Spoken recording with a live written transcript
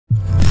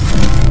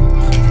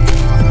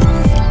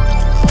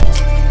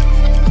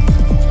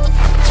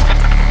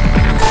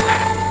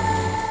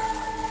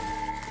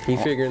You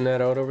figuring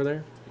that out over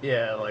there?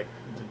 Yeah, like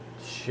the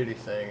shitty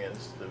thing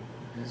is the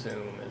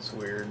Zoom is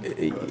weird.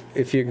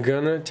 If you're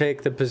gonna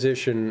take the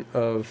position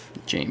of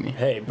Jamie.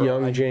 Hey, bro,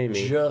 young I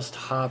Jamie, just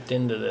hopped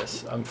into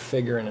this. I'm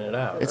figuring it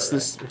out. It's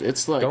this.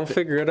 It's like don't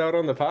figure it out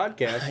on the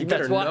podcast. You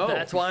better know.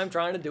 That's why I'm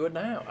trying to do it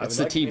now. It's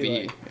the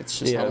TV. It's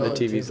just Yeah, the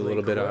TV's a relatively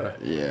little bit out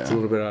of it's a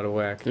little bit out of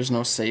whack. There's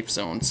no safe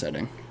zone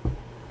setting.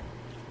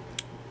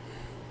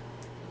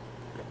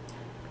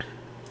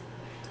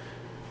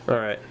 All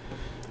right,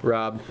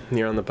 Rob,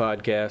 you're on the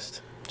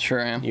podcast. Sure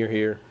am. You're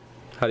here.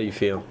 How do you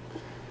feel?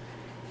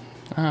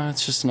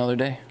 It's just another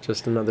day.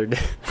 Just another day.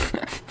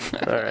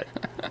 All right.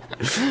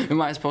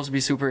 Am I supposed to be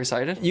super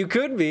excited? You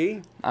could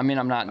be. I mean,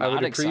 I'm not I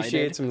would excited.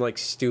 appreciate some like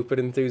stupid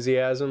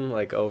enthusiasm,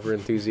 like over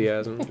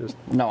enthusiasm. Just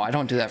No, I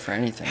don't do that for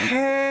anything.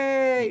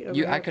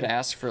 hey. I could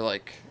ask for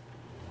like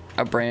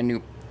a brand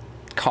new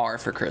car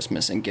for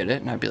Christmas and get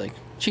it, and I'd be like,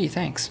 gee,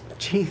 thanks.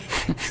 Gee.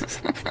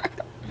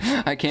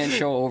 I can't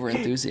show over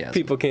enthusiasm.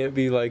 People can't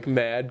be like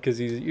mad because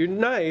you're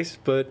nice,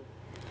 but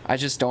I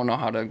just don't know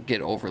how to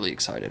get overly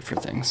excited for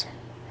things.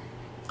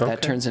 okay.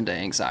 That turns into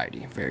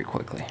anxiety very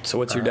quickly. So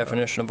what's your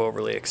definition of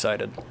overly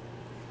excited?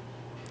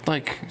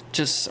 Like,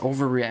 just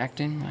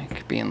overreacting,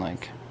 like being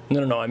like...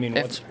 No. I mean,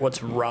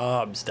 what's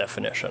Rob's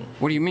definition?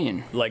 What do you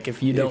mean? Like,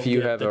 if you don't if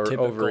you get have the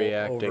typical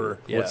overreacting,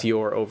 what's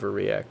your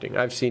overreacting?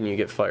 I've seen you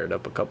get fired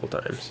up a couple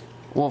times.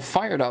 Well,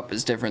 fired up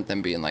is different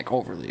than being, like,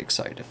 overly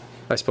excited.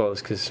 I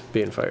suppose because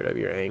being fired up,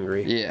 you're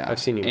angry. Yeah. I've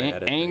seen you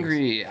mad at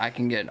angry, I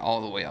can get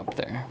all the way up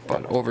there.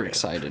 But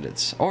overexcited,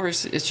 it's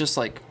just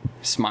like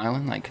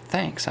smiling, like,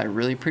 thanks, I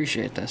really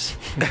appreciate this.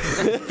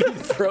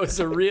 throws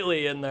a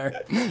really in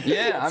there.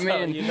 Yeah, I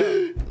mean, you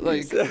know.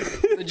 like,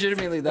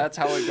 legitimately, that's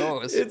how it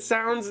goes. It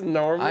sounds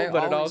normal,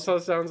 but it also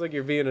sounds like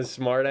you're being a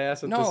smart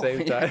ass at the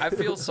same time. I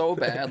feel so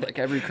bad, like,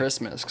 every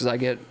Christmas, because I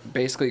get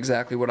basically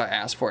exactly what I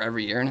ask for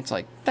every year, and it's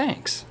like,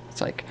 thanks.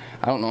 It's like,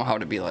 I don't know how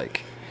to be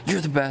like,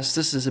 you're the best,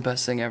 this is the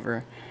best thing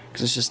ever,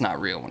 because it's just not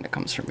real when it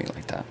comes from me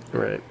like that.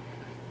 Right.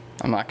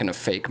 I'm not going to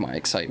fake my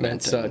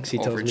excitement. That sucks. He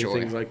tells me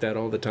things like that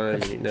all the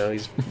time. And now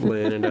he's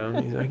laying it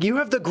down. He's like, you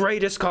have the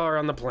greatest car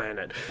on the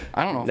planet.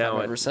 I don't know if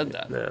I've ever said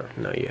that.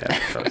 No, you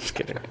haven't. I was just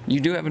kidding. You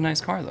do have a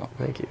nice car, though.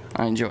 Thank you.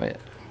 I enjoy it.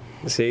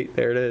 See,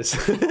 there it is.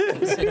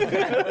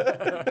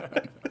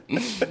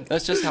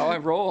 That's just how I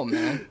roll,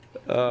 man.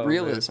 Oh,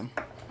 Realism.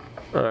 Man.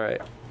 All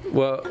right.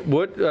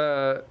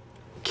 Well,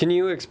 can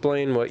you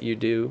explain what you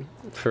do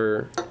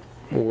for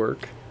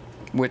work?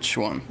 Which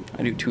one?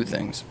 I do two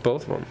things.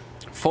 Both of them.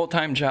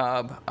 Full-time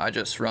job, I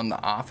just run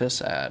the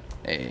office at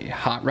a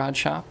hot rod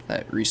shop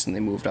that recently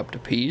moved up to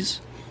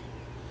Pease.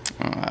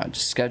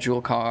 Just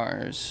schedule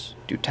cars,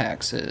 do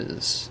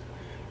taxes,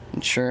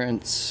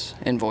 insurance,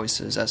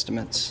 invoices,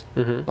 estimates,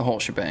 the whole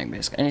shebang,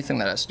 basically. Anything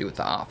that has to do with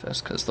the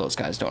office, because those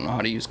guys don't know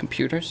how to use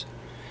computers.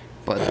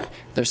 But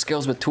their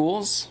skills with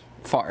tools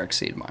far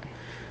exceed mine.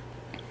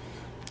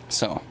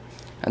 So,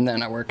 and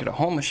then I work at a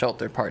homeless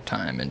shelter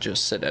part-time and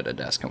just sit at a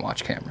desk and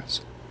watch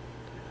cameras,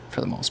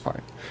 for the most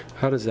part.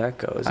 How does that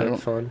go? Is that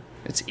fun?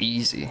 It's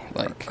easy.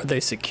 Like, are they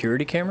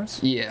security cameras?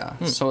 Yeah.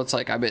 So it's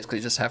like I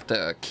basically just have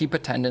to keep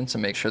attendance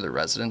and make sure the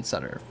residents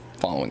that are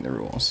following the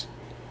rules.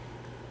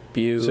 So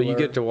you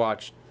get to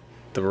watch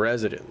the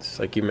residents,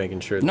 like you're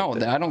making sure. No,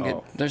 I don't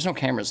get. There's no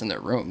cameras in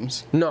their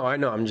rooms. No, I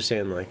know. I'm just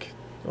saying, like,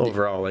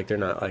 overall, like they're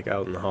not like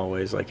out in the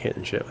hallways, like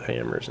hitting shit with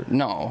hammers.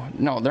 No,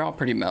 they're all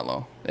pretty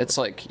mellow. It's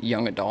like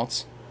young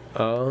adults.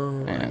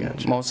 Oh, and I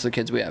gotcha. Most of the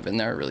kids we have in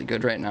there are really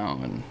good right now,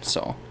 and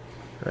so.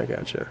 I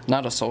gotcha.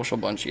 Not a social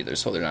bunch either,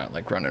 so they're not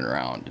like running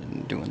around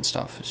and doing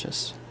stuff. It's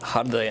just.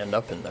 How did they end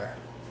up in there?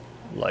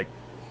 Like.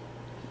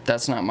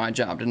 That's not my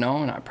job to know,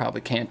 and I probably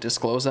can't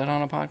disclose that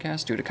on a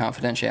podcast due to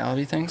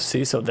confidentiality things.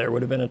 See, so there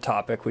would have been a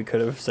topic we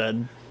could have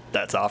said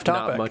that's off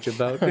topic. Not much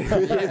about it.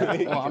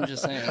 Yeah, well, I'm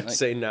just saying. Like,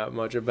 say not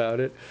much about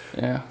it.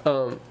 Yeah.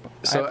 So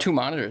I have 2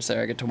 monitors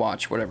there. I get to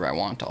watch whatever I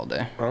want all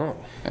day. Oh.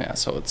 Yeah,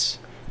 so it's.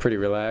 Pretty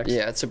relaxed?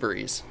 Yeah, it's a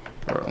breeze.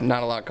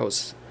 Not a lot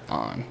goes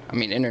on. I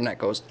mean, internet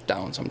goes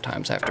down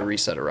sometimes. I have to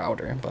reset a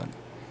router, but.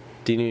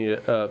 Do you need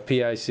a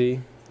PIC,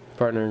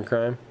 partner in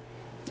crime?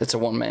 It's a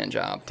one-man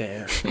job.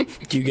 Damn.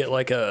 Do you get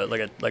like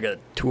a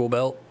tool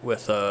belt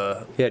with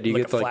a do you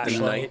like get like the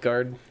night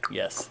guard?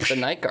 Yes. The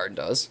night guard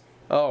does.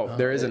 Oh,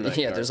 there is a night guard.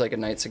 Yeah, there's like a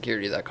night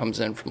security that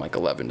comes in from like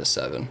 11 to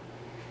 7.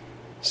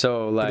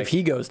 So like, but if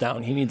he goes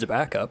down, he needs a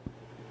backup.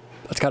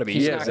 That's got to be.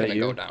 He's easy. not gonna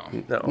go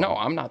down. No,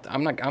 I'm not.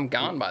 I'm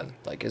gone by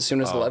like as soon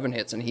as 11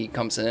 hits and he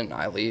comes in,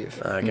 I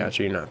leave. I got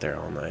you. You're not there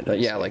all night. But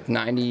yeah, like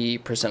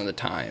 90% of the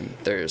time,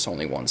 there's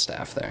only one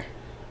staff there.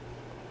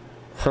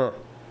 Huh.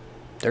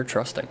 They're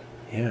trusting.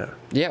 Yeah.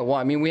 Yeah, well,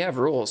 I mean, we have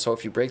rules, so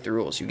if you break the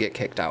rules, you get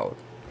kicked out.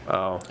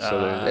 Oh,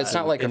 so there's it's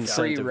not like a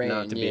free reign.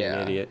 Not to be an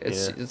idiot.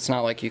 It's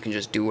not like you can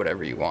just do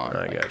whatever you want.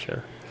 I like,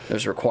 gotcha.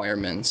 There's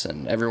requirements,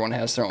 and everyone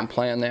has their own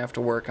plan they have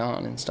to work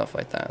on and stuff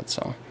like that.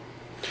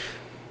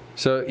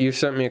 So you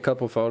sent me a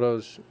couple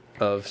photos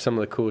of some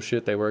of the cool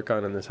shit they work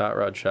on in this hot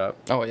rod shop.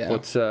 Oh yeah.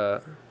 What's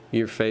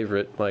your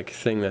favorite like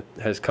thing that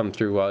has come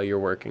through while you're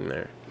working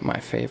there? My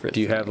favorite.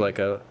 Do you have like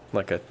a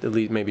at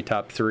least maybe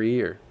top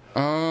 3 or?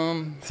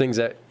 Things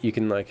that you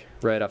can like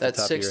right off the That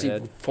top of your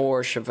head.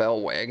 64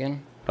 Chevelle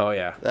wagon. Oh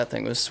yeah. That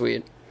thing was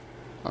sweet.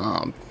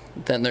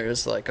 Then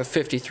there's like a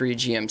 53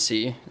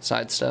 GMC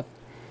sidestep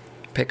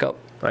pickup.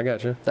 I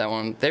gotcha. That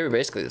one, they were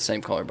basically the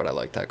same color, but I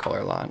like that color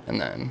a lot. And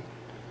then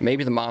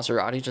maybe the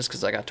Maserati, just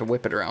because I got to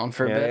whip it around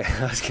for a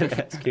bit. I was gonna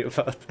ask you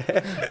about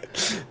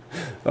that.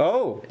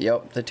 Oh.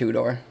 Yep, the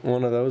 2-door.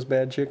 One of those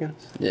bad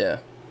chickens. Yeah.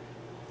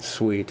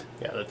 Sweet.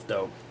 Yeah, that's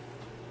dope.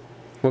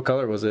 What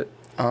color was it?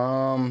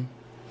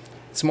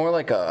 It's more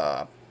like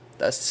a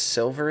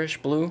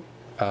silverish blue,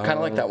 kind of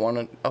like that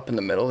one up in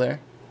the middle there.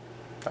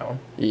 That one?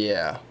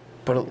 Yeah,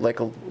 but like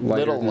a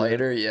little than that?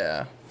 lighter.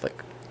 Yeah,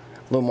 like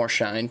a little more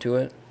shine to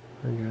it.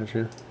 I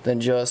gotcha. Then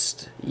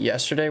just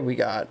yesterday we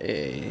got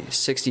a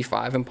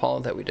 65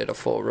 Impala that we did a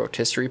full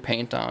rotisserie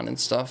paint on and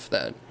stuff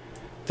that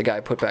the guy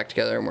put back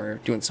together, and we're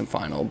doing some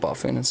final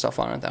buffing and stuff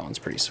on it. That one's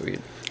pretty sweet.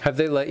 Have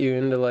they let you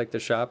into like the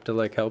shop to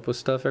like help with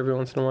stuff every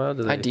once in a while?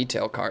 Do they? I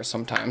detail cars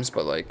sometimes,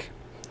 but like,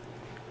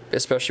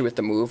 especially with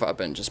the move, I've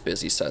been just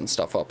busy setting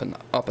stuff up in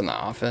the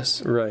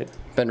office. Right.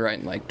 Been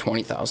writing like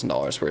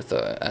 $20,000 worth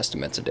of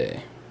estimates a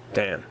day.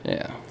 Damn.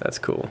 Yeah, That's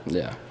cool.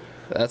 yeah,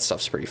 that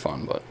stuff's pretty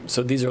fun. But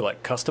So these are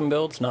like custom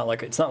builds, it's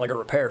not like a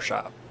repair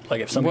shop.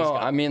 Like if somebody's well,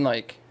 got, I mean,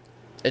 like,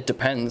 it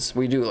depends.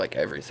 We do like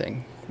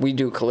everything. We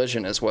do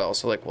collision as well,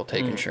 so like we'll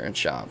take insurance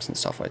shops and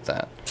stuff like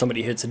that.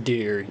 somebody hits a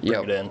deer, you bring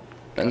Yep. it in.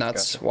 And Gotcha,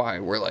 that's gotcha. why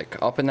we're like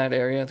up in that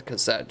area,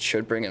 because that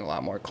should bring in a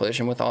lot more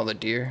collision with all the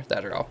deer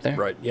that are up there.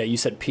 Right. Yeah, you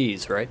said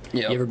Peas, right?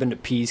 Yep. You ever been to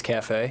Peas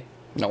Cafe?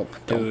 Nope.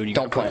 Dude, you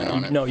don't gotta plan put,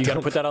 on it. No, you got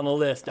to put that on the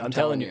list. I'm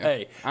telling you.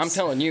 Hey, I'm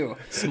telling you.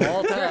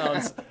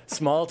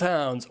 small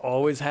towns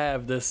always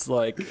have this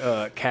like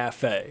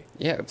cafe.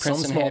 Yeah, Some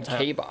Princeton small had town-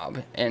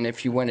 K-Bob, and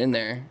if you went in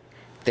there,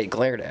 they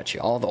glared at you,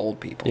 all the old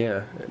people.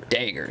 Yeah.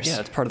 Daggers. Yeah,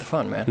 it's part of the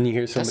fun, man. And you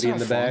hear somebody in not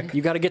the fun. back.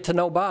 You got to get to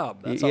know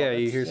Bob. That's all Yeah, it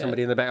you is. hear Yeah.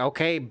 somebody in the back.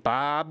 Okay,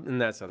 Bob,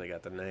 and that's how they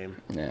got the name.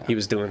 Yeah. He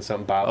was doing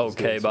something. Bob was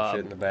Okay, doing some Bob.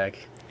 shit in the back.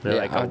 They're Yeah,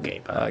 like,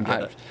 okay, Bob. I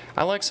get it.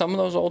 I like some of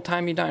those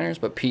old-timey diners,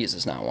 but Peas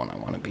is not one I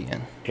want to be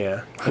in.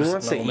 Yeah. Who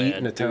wants to No, eat man,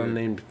 in a town dude.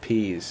 named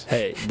Peas?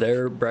 Hey,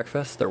 their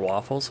breakfast, their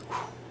waffles,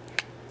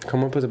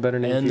 Come up with a better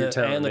name and for your the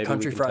town. and the Maybe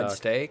country we can fried talk.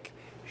 steak.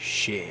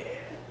 Shit.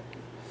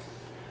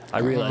 I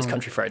realize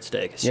country fried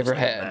steak is You just ever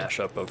like a had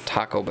mashup of.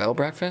 Taco Bell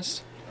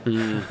breakfast?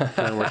 Now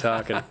we're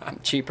talking.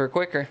 Cheaper,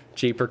 quicker,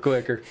 Cheaper,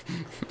 quicker.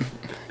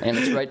 and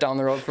it's right down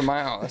the road from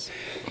my house.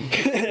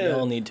 You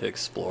all need to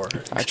explore. I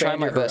try Expand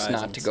my your best not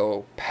horizons. to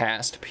go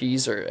past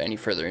Peas or any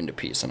further into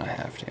Peas than I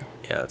have to.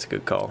 Yeah, that's a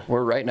good call.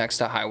 We're right next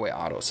to Highway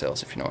Auto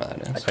Sales, if you know where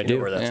that is. I do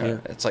know where that's Yeah,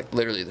 at. it's like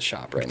literally the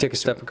shop right Take a next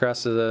to step it.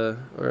 across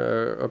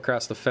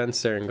across the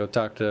fence there and go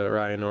talk to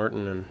Ryan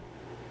Orton and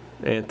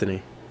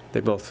Anthony. They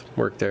both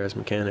work there as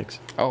mechanics.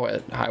 Oh,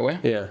 at Highway?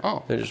 Yeah.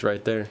 Oh. They're just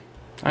right there.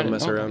 I I'll didn't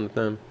mess know around with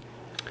them.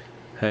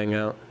 Hang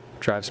out.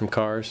 Drive some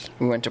cars.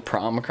 We went to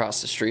prom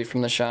across the street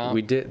from the shop.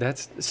 We did.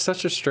 That's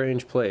such a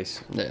strange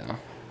place. Yeah.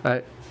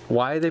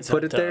 Why they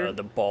put it there?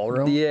 The ballroom?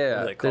 What do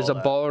Yeah. they call There's a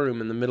that?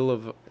 ballroom in the middle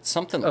of. It's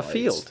something A lights.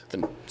 field.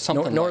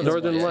 Something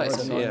Northern lights.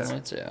 Lights, Northern yeah.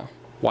 Lights, yeah.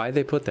 Why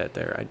they put that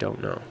there? I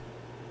don't know.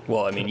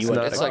 Well, I mean, you It's went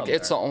not to It's a like prom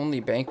it's the there. only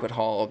banquet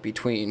hall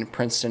between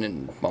Princeton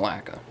and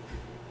Malacca.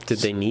 Did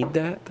they need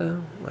that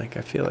though? Like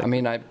I feel like. I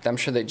mean, I'm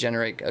sure they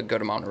generate a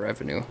good amount of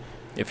revenue.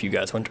 If you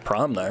guys went to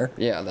prom there.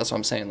 Yeah, that's what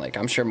I'm saying. Like,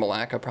 I'm sure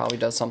Malacca probably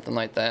does something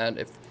like that.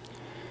 If do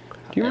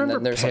you and remember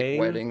then there's paying,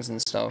 like weddings and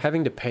stuff.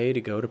 having to pay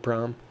to go to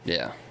prom?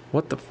 Yeah,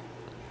 What the?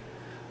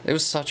 it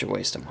was such a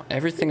waste of money.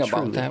 Everything about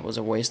Truly. that was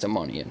a waste of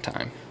money and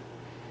time.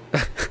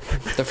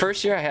 The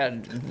first year I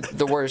had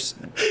the worst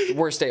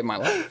day of my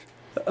life.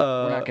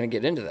 We're not going to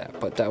get into that,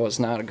 but that was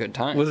not a good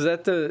time. Was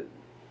that the?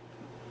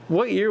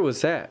 What year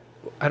was that?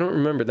 I don't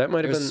remember. That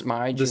might have It was been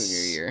my the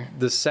junior year.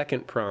 The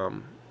second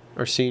prom,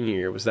 or senior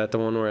year. Was that the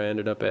one where I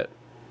ended up at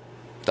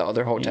The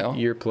other hotel?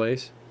 your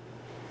place?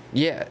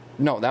 Yeah.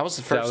 No, that was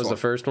the first That was one. the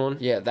first one.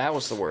 Yeah, that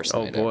was the worst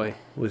Oh night boy,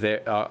 with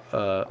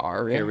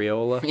Aria?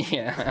 areola.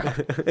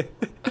 ever. Yeah.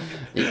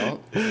 You know,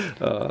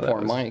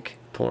 poor Mike.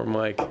 Poor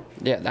Mike.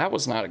 Yeah, that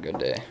was not a good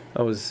day.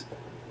 I was.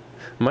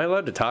 Am I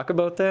allowed to talk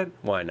about that?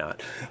 Why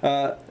not?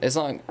 As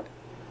long.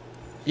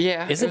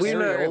 Yeah. Isn't it was a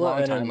Areola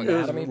long an time It ago.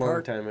 was a Anatomy long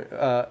part?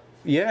 time.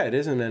 Yeah, it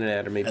is an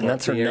anatomy. And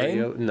that's her The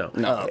name? No,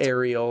 No.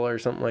 areola or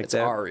something like It's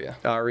that. Aria.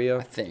 Aria.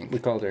 I think. we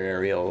called her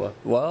areola.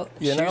 Well,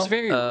 you She know, was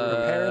very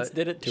her parents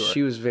did it to her.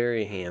 She was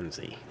very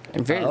handsy.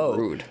 And very Oh.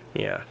 rude.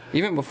 Yeah.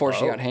 Even before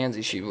she Oh. got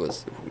handsy, she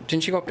was.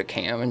 Didn't she go up to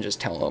Cam and just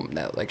tell him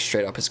that, like,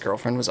 straight up his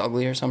girlfriend was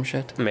ugly or some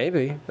shit?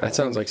 Maybe. That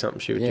sounds like something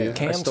she would Yeah. do. I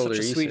Cam's stole such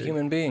her a sweet Easter.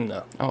 human being,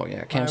 though. Oh, yeah.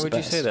 Why Cam's would the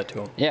you best. say that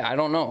to him? Yeah, I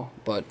don't know.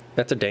 But,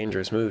 That's a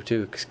dangerous move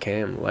too, because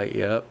Cam light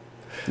you up.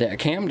 yeah,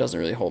 Cam doesn't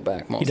really hold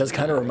back most He does of the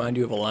kind of time. remind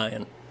you of a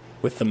lion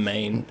with the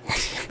mane,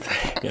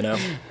 you know?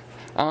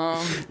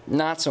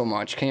 Not so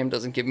much. Cam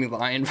doesn't give me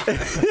lion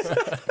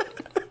vibes.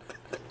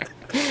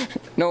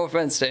 No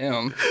offense to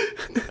him.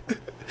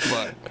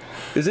 But,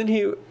 Isn't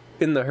he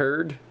in the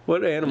herd?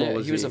 What animal Yeah,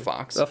 was he? he was a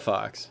fox. A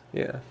fox.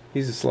 Yeah.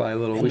 He's a sly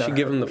little. In We the should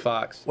give him the herd?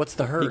 fox. What's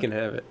the herd? He can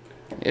have it.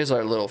 Is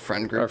our little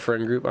friend Our group.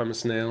 friend group. I'm a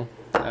snail.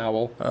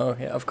 Owl. Oh,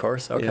 yeah, of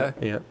course. Okay.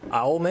 Yeah.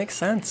 Owl makes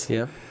sense.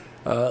 Yeah.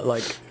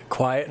 Like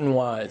quiet and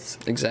wise.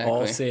 Exactly.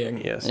 All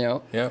seeing. Yes.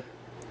 Yep. Yep.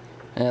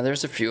 Yeah,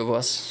 there's a few of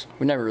us.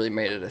 We never really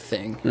made it a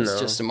thing. It's No.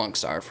 just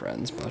amongst our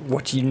friends. But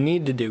What you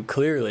need to do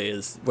clearly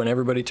is when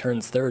everybody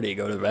turns 30,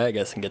 go to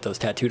Vegas and get those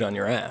tattooed on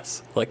your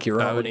ass, like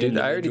your I own would do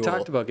that. I already individual-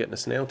 talked about getting a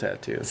snail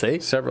tattoo. See?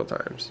 Several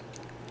times.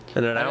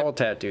 And an I owl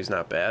tattoo's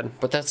not bad.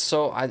 But that's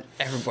so.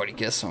 Everybody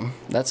gets them.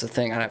 That's the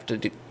thing. I'd have to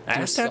do.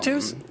 Ass something.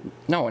 tattoos?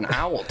 No, an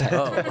owl tattoo.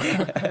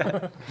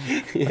 Oh,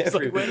 Yeah,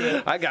 like, wait a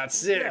minute. I got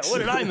 6. what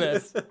did I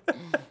miss?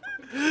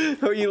 Oh,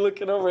 are you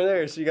looking over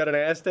there? So you got an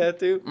ass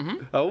tattoo?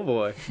 Mm-hmm. Oh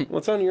boy.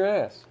 What's on your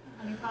ass?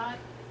 Honey pot.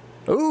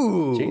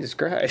 Ooh, Jesus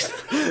Christ.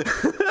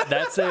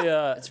 that's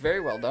a It's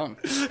very well done.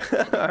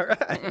 All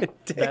right.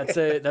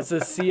 that's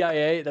a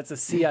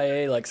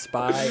CIA like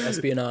spy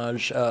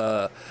espionage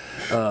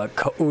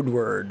code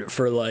word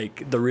for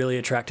like the really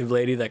attractive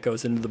lady that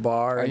goes into the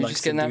bar. Are and you like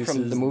just getting that from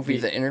seduces the movie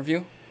The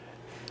Interview?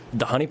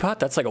 The honeypot?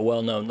 That's like a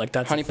well-known like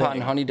that's a Honey pot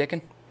thing. and honey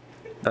dickin'?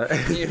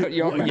 You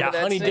don't remember Yeah,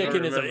 that honey scene?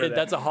 dickin' remember that.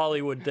 that's a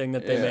Hollywood thing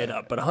that they Yeah. made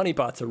up, but a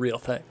honeypot's a real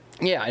thing.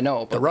 Yeah, I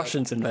know. But The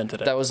Russians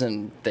invented it. That was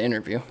in The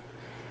Interview.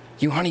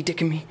 You honey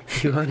dicking me?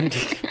 You wanted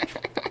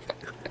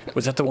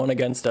Was that the one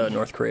against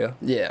North Korea?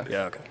 Yeah.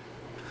 Yeah, okay.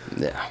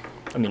 Yeah.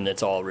 I mean,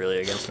 it's all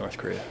really against North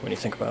Korea when you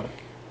think about it.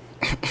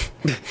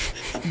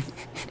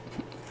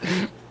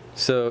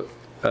 So,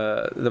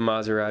 the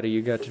Maserati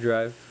you got to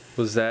drive,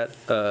 was that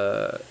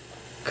a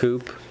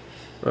coupe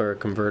or a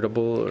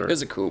convertible? Or It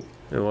was a coupe.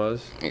 It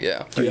was?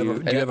 Yeah. Do you have a-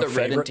 It do you had have a the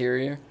red favorite?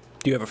 interior.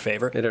 Do you have a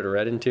favorite? It had a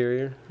red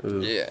interior?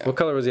 Ooh. Yeah. What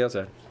color was the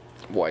outside?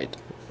 White.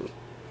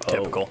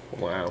 Typical.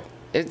 Wow.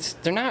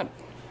 They're not.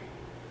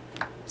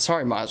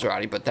 Sorry,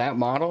 Maserati, but that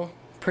model,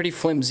 pretty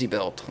flimsy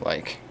built.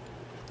 Like,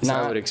 So I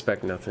not. would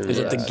expect nothing. Is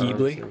it the less,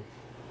 Ghibli? honestly.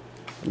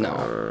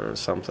 No,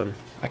 Something.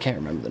 I can't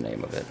remember the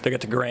name of it. They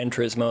got the Gran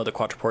Turismo, the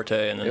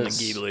Quattroporte, and then It the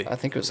was, Ghibli. I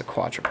think it was a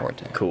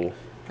Quattroporte. Cool.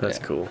 That's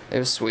Yeah. cool. It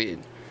was sweet.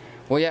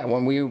 Well, yeah,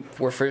 when we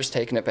were first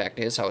taking it back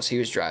to his house, he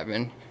was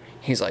driving.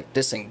 He's like,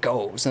 this thing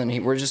goes. And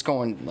then we're just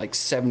going like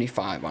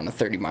 75 on a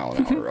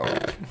 30-mile-an-hour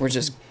road. We're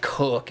just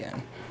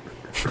cooking.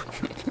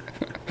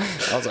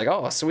 I was like,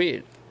 oh,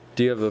 sweet.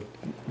 Do you have a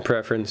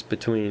preference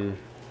between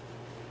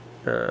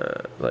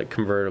like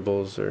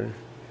convertibles or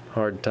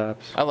hard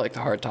tops? I like the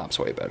hard tops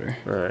way better.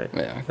 All right.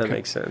 Yeah. That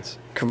makes sense.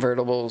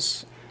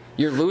 Convertibles,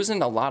 you're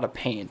losing a lot of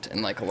paint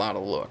and like a lot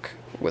of look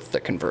with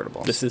the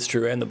convertibles. This is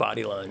true, and the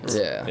body lines.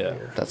 Yeah, Yeah.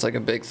 that's like a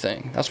big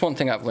thing. That's one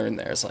thing I've learned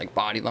there. Is like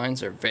body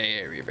lines are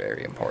very,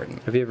 very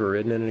important. Have you ever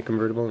ridden in a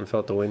convertible and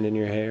felt the wind in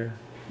your hair?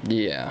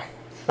 Yeah,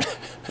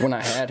 when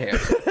I had hair.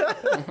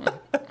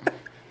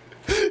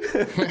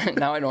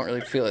 Now I don't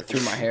really feel it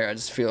through my hair. I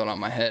just feel it on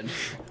my head.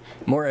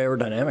 More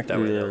aerodynamic that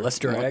way, though. Yeah. Less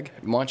drag.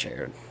 Much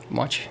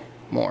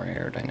more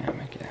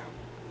aerodynamic. Yeah.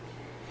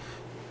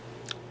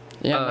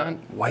 Yeah,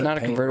 White not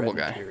a paint, convertible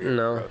red guy. interior.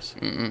 No. Gross.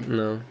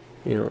 No.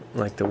 You don't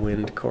like the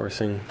wind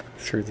coursing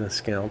through the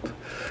scalp.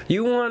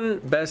 You won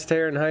best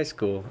hair in high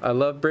school. I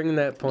love bringing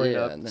that point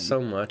Yeah, and up then so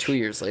much. 2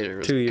 years later, it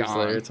was 2 years gone.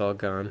 later, it's all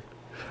gone.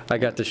 I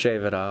got to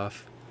shave it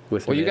off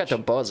with Well, you got Mitch. to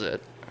buzz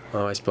it.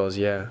 Oh, I suppose,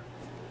 yeah.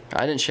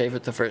 I didn't shave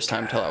it the first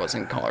time till I was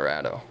in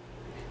Colorado.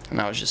 And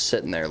I was just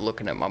sitting there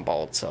looking at my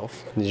bald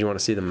self. Did you want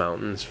to see the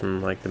mountains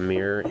from like the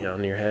mirror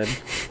on your head?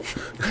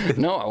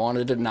 No, I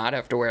wanted to not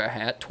have to wear a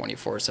hat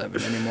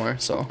 24/7 anymore,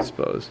 so I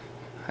suppose.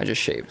 I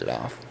just shaved it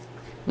off.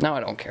 Now I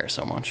don't care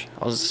so much.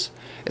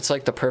 It's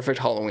like the perfect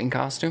Halloween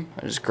costume.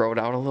 I just grow it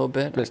out a little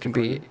bit. I Mr. can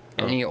be Prude?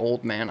 any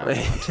old man I want.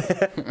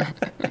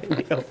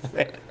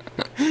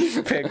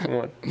 Pick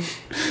one.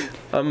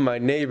 I'm my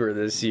neighbor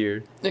this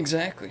year.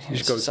 Exactly. You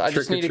just go I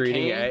just need a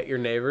trick-or-treating cane. at your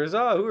neighbors.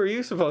 Oh, who are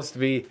you supposed to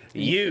be?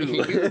 You.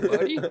 You,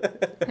 buddy.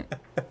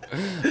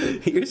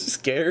 You're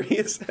scary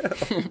as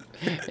hell.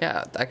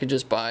 Yeah, I could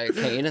just buy a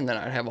cane and then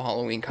I'd have a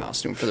Halloween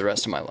costume for the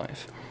rest of my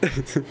life.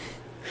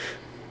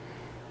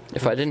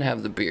 If I didn't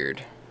have the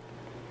beard,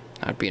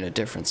 I'd be in a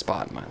different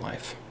spot in my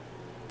life.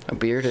 A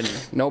beard and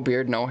no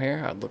beard, no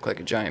hair, I'd look like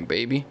a giant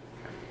baby.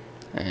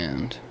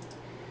 And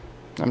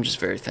I'm just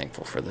very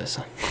thankful for this.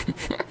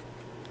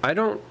 I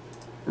don't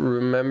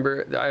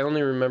remember. I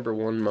only remember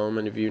one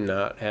moment of you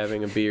not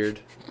having a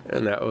beard,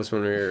 and that was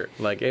when we were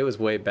like, it was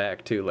way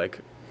back too, like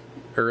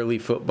early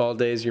football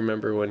days. You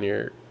remember when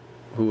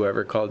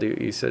whoever called you,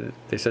 they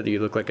said you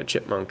look like a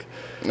chipmunk.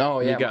 No,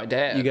 yeah, my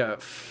dad. You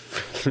got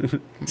super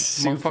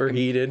Motherfucking-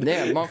 heated.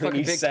 yeah, and motherfucking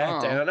you Big sat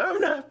Tom. down. I'm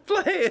not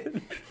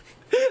playing.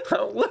 I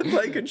don't look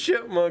like a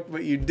chipmunk,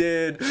 but you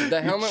did.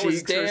 The helmet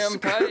was damn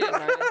tight and I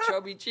had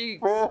chubby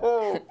cheeks.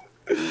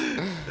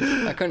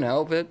 I couldn't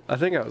help it. I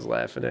think I was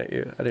laughing at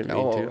you. I didn't mean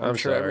Oh, to. I'm I'm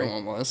sure sorry.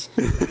 everyone was.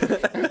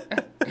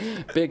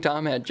 Big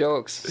Tom had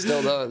jokes.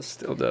 Still does.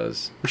 Still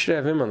does. We should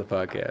have him on the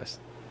podcast.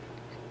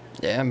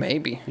 Yeah,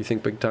 maybe. You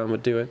think Big Tom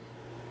would do it?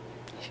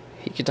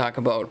 He could talk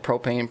about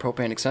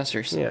propane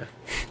accessories. Yeah.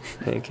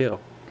 Hank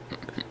Hill.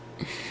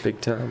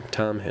 Big Tom.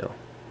 Tom Hill.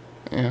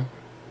 Yeah.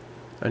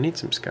 I need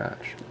some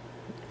scotch.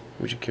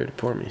 Would you care to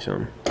pour me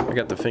some? I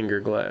got the finger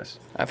glass.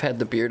 I've had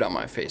the beard on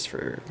my face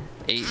for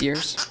 8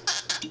 years.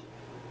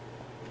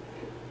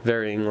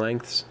 Varying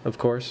lengths, of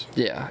course.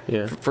 Yeah.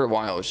 Yeah. For a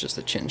while, it was just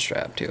a chin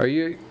strap, too.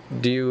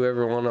 Do you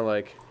ever want to,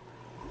 like...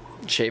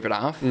 Shave it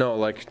off? No,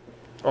 like,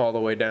 all the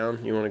way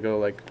down? You want to go,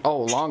 like...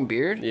 Oh, long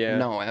beard? Yeah.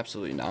 No,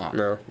 absolutely not.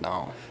 No?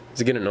 No.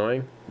 Does it get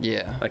annoying?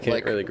 Yeah. I can't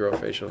like, really grow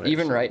facial hair.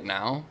 Even so. right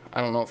now,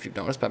 I don't know if you've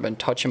noticed, but I've been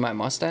touching my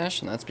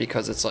mustache, and that's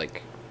because it's,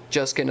 like,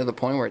 just getting to the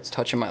point where it's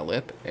touching my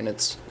lip, and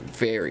it's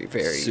very,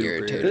 very Super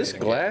irritating. This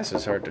glass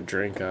is hard to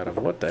drink out of.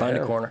 What the Find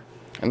hell? a corner.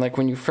 And, like,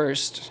 when you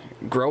first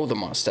grow the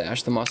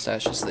mustache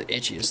is the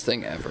itchiest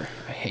thing ever.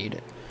 I hate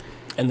it.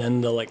 And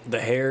then the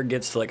hair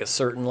gets to like a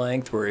certain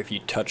length where if you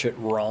touch it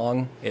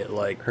wrong, it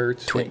like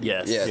Hurts.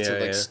 Yes. Yeah, it's Yeah,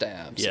 like yeah.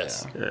 stabs.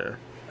 Yes. Yeah. Yeah.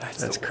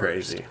 That's the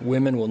crazy. worst.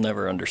 Women will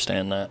never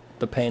understand that.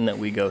 The pain that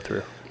we go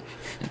through.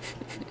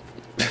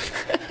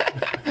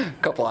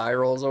 Couple eye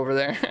rolls over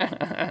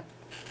there.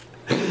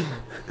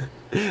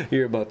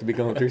 You're about to be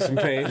going through some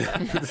pain.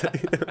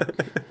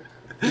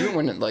 Even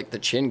when the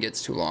chin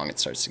gets too long, it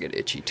starts to get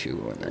itchy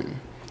too, and then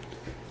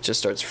it just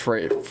starts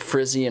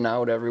frizzying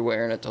out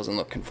everywhere, and it doesn't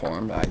look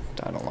conformed. I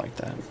don't like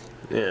that.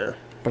 Yeah.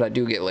 But I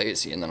do get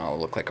lazy, and then I'll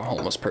look like a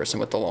homeless person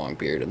with the long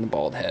beard and the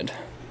bald head.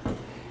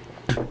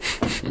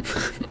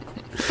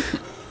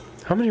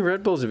 How many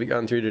Red Bulls have you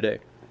gone through today?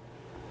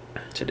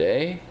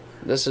 Today,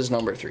 this is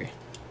number 3.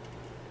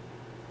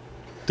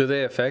 Do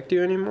they affect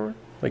you anymore?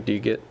 Like, do you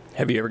get...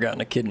 Have you ever gotten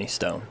a kidney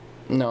stone?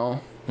 No,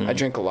 I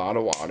drink a lot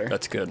of water.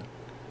 That's good.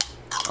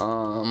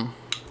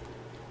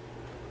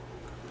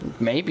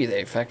 Maybe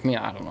they affect me.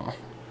 I don't know.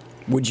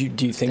 Do you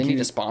think They need you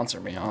to sponsor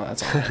me. Oh,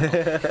 that's all.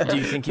 I do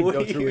you think you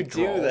go through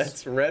withdrawals?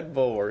 That's Red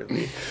Bull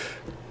worthy.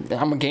 know.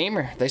 I'm a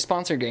gamer. They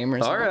sponsor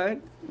gamers. All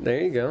right. There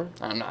you go.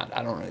 I'm not.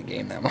 I don't really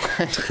game that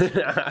much.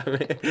 I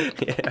mean,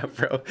 yeah,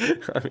 bro.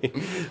 I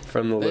mean,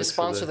 from the They looks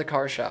sponsor of the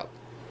car shop.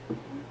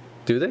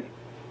 Do they?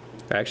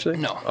 Actually?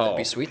 No, Oh, that'd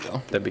be sweet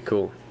though. that'd be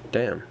cool.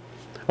 Damn.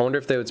 I wonder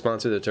if they would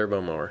sponsor the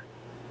turbo mower.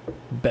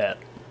 Bet.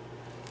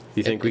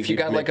 You think we If you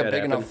could got make like a that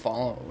big happen? enough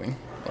following,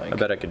 like I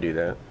bet I could do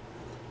that.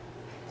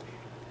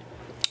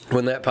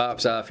 When that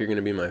pops off, you're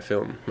gonna be my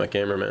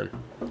cameraman.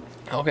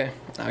 okay,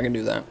 I can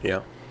do that.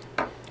 Yeah.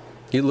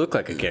 You look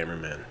like a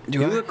cameraman. Do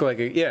you I? look like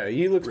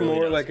you look Really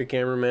more does. like a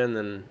cameraman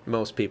than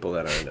most people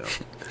that I know.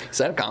 Is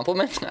that a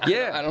compliment?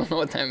 Yeah. I don't know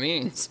what that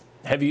means.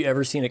 Have you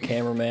ever seen a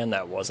cameraman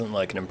that wasn't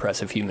like an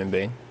impressive human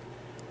being?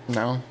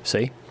 No,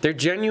 See? They're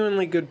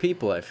genuinely good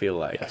people, I feel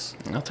like. Yes.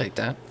 I'll take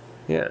that.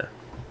 Yeah.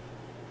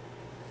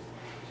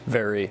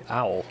 Very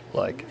owl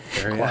like.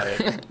 Very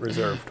Quiet,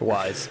 reserved,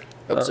 wise,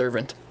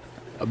 Observant.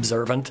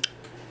 observant.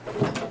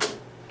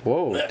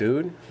 Whoa,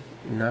 dude.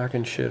 You're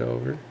knocking shit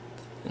over.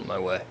 In my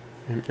way.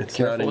 It's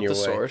Careful not in with your the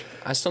way. sword.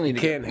 I still need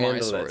to Can't get my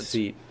handle that swords.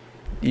 seat.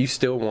 You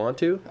still want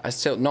to?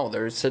 No,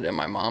 they're sitting at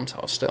my mom's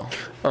house still.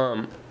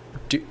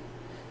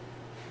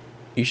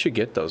 You should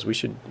get those. We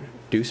should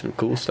do some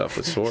cool stuff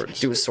with swords.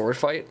 Do a sword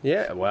fight.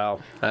 Yeah,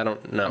 well, I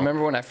don't know. I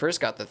remember when I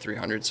first got the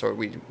 300 sword,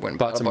 we went and Bought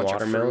bought a some bunch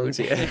watermelons.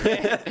 of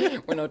fruit. Yeah.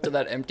 Went out to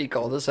that empty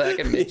cul-de-sac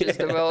in Mitch's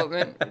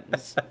development,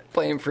 just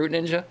playing Fruit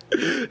Ninja.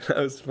 That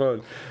was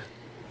fun.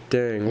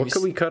 Dang, what We could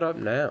s- we cut up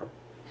now?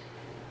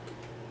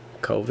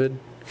 COVID?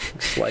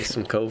 Slice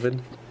some COVID?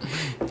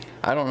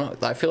 I don't know.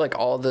 I feel like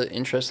all the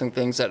interesting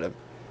things that have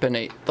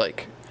been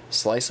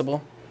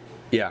sliceable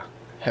Yeah.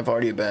 have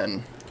already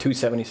been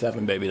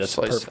 $277, baby. That's a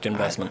sliced. perfect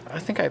investment. I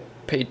think I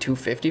paid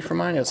 $250 for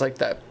mine. It was like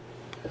that,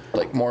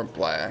 like more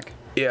black.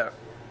 Yeah.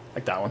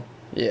 Like that one.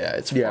 Yeah,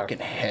 it's Yeah. fucking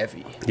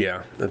heavy.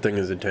 Yeah, that thing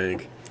is a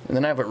tank. And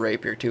then I have a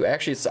rapier too.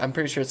 Actually, I'm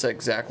pretty sure it's the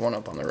exact one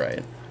up on the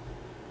right.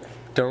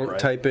 Don't Right.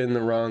 type in the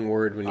wrong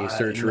word when you I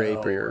search know,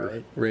 rape or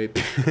right? rape.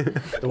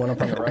 The one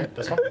up on the right.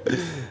 This one.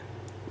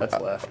 That's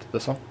left.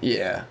 This one.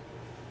 Yeah.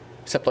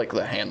 Except like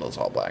the handle's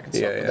all black and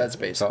stuff. Yeah, But yeah. that's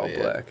It's all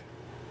basically it. black.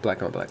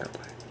 Black on black on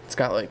black. It's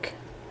got like,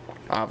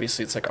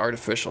 obviously it's like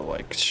artificial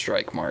like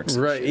strike marks.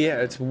 and Right, shit. yeah,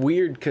 it's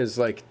weird because,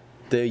 like,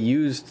 they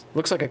used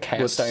Looks like a what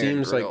cast iron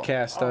seems grill. like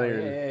cast Oh,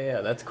 iron.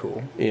 yeah. That's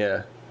cool.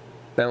 Yeah.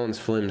 That one's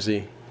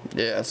flimsy.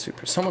 Yeah, that's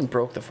super. Someone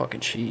broke the fucking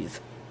sheath.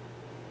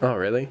 Oh,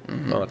 really?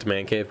 Oh, it's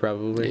man cave,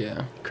 probably? Mm-hmm.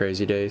 Yeah.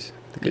 Crazy days.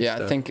 The good Yeah,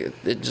 stuff. I think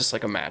it just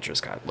like a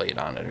mattress got laid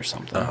on it or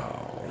something.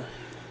 Oh.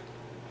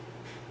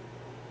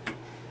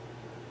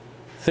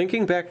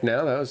 Thinking back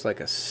now, that was like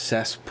a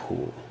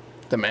cesspool.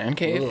 The man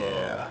cave?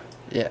 Yeah.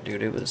 Yeah,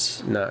 dude, it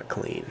was Not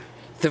clean.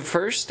 the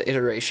first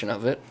iteration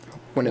of it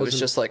when it was Wasn't-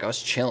 just like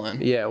us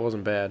chilling. Yeah, it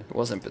wasn't bad. It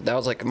wasn't. That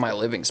was like my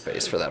living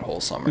space for that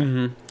whole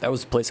summer. That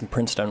was the place in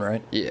Princeton,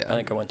 right? Yeah. I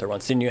think I went there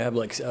once. Didn't you have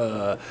like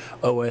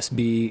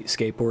OSB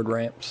skateboard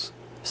ramps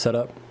set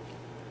up?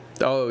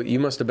 Oh, you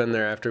must have been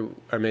there after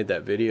I made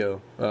that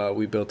video.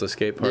 We built a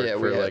skate park Yeah, for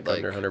we had,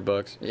 like under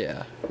 $100.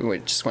 Yeah, we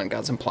just went and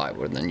got some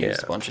plywood and then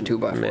used a bunch of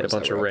 2x4s. Made a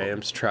bunch that of were up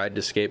ramps. Tried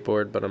to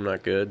skateboard, but I'm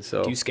not good.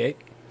 So Do you skate?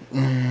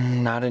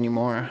 Not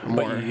anymore. But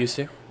More, you used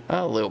to?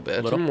 a little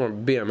bit. I'm more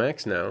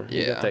BMX now.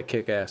 You Yeah. got that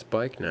kick-ass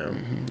bike now.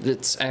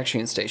 It's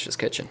actually in Stacey's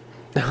kitchen.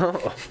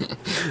 Oh,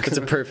 it's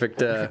a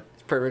perfect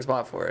perfect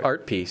spot for it.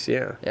 art piece,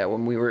 yeah. Yeah,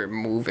 when we were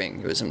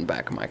moving, it was in the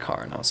back of my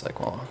car, and I was like,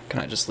 well, can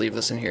I just leave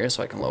this in here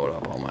so I can load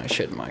up all my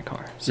shit in my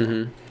car?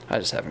 So I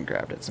just haven't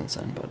grabbed it since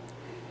then, but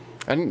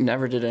I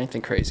never did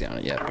anything crazy on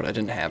it yet, but I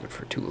didn't have it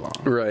for too long.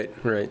 Right.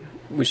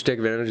 We should take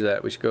advantage of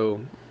that. We should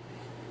go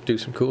do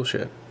some cool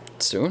shit.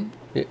 Soon?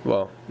 Yeah,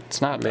 well,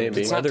 It's not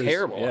maybe. It's not Weather's-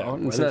 terrible yeah. out.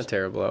 it's not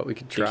terrible out. We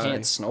could You try.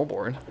 can't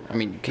snowboard. I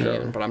mean, you can,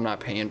 No. but I'm not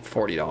paying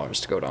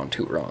 $40 to go down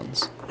 2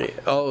 runs. Yeah.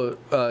 Oh,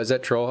 is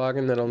that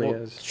Trollhagen that only Well,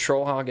 has?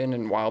 Trollhagen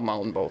and Wild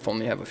Mountain both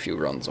only have a few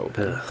runs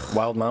open.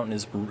 Wild Mountain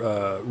is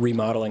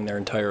remodeling their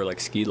entire like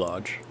ski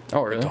lodge.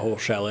 Oh, Like, really? the whole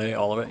chalet,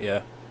 all of it.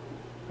 Yeah.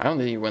 I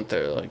only went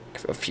there like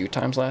a few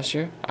times last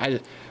year.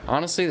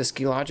 Honestly, the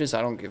ski lodges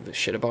I don't give a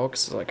shit about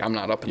because like I'm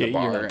not up in Yeah, the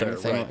you're bar not or there,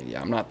 anything. right. Like,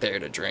 yeah, I'm not there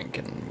to drink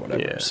and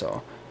whatever. Yeah.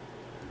 So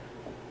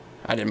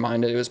I didn't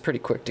mind it. It was pretty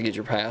quick to get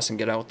your pass and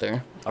get out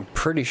there. I'm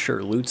pretty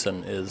sure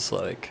Lutsen is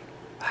like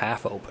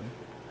half open.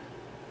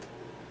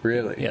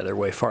 Really? Yeah, they're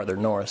way farther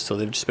north, so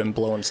they've just been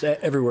blowing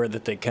everywhere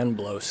that they can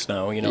blow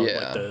snow. You know,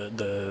 Yeah. like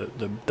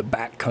the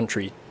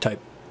backcountry type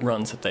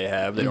runs that they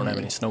have. They don't have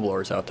any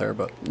snowblowers out there,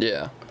 but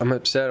Yeah, I'm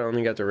upset I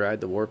only got to ride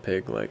the War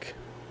Pig like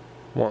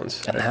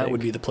once. and I that think.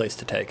 would be the place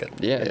to take it.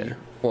 yeah.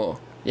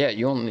 Yeah.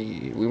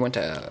 We went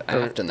to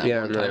Afton that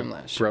yeah, one and I time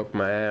last year. broke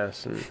my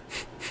ass and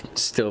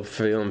still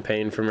feeling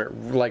pain from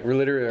it. Like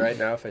literally right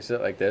now, if I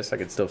sit like this, I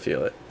could still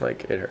feel it.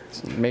 Like it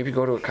hurts. Maybe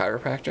go to a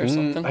chiropractor or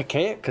something. I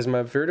can't because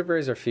my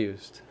vertebrae are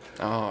fused.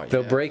 Oh,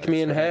 They'll yeah, break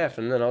me in that's right. half,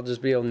 and then I'll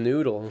just be a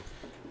noodle.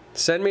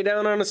 Send me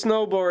down on a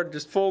snowboard.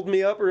 Just fold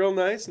me up real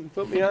nice and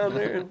put me on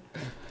there.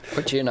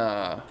 Put you in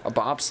a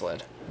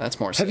bobsled. That's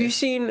more safe. Have you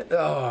seen?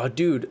 Oh,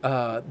 dude,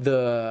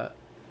 the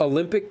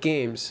Olympic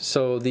Games.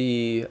 So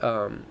they're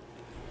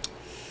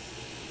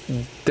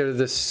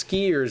the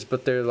skiers,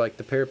 but they're like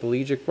the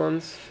paraplegic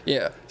ones.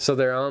 Yeah. So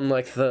they're on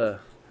like the.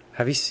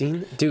 Have you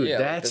seen? Dude, Yeah, like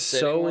the that's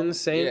sitting so one.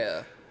 insane.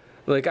 Yeah.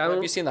 Like I Have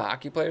don't. you seen the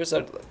hockey players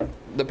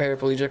the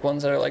paraplegic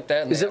ones that are like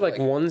that? And Is they it have, like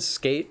one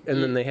skate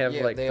and then they have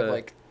yeah, like they the. have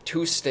like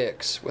 2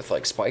 sticks with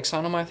like spikes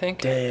on them, I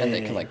think, and they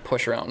can Dang. like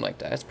push around like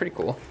that. It's pretty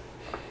cool.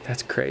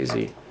 That's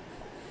crazy.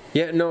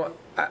 Yeah, no,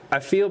 I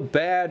feel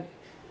bad,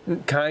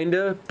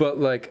 kinda, but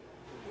like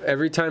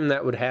every time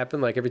that would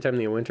happen, like every time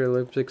the Winter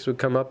Olympics would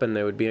come up and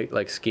they would be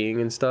like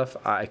skiing and stuff,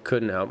 I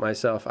couldn't help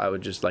myself. I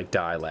would just like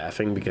die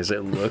laughing because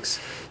it looks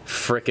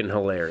freaking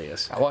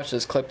hilarious. I watched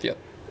this clip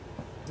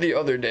the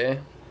other day.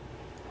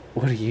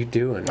 What are you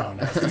doing? Oh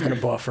no, it's gonna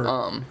buffer.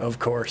 Of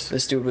course.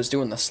 This dude was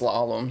doing the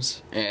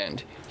slaloms,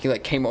 and he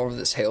like came over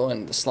this hill,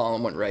 and the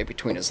slalom went right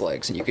between his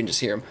legs, and you can just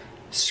hear him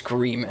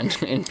screaming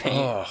in pain.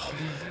 Oh,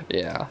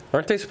 Yeah.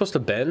 aren't they supposed to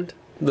bend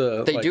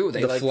the? They do. They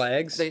the like,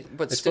 flags.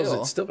 but I suppose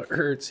still. it still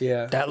hurts.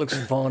 Yeah. That looks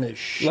fun as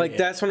shit. Like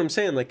that's what I'm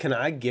saying. Like, can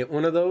I get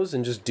one of those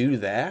and just do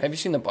that? Have you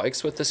seen the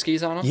bikes with the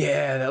skis on them?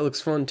 Yeah, that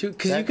looks fun too.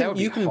 Because That would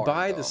be you can hard,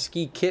 buy though. the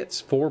ski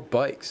kits for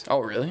bikes. Oh,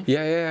 really?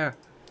 Yeah.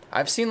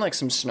 I've seen like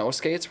some snow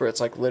skates where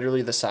it's like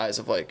literally the size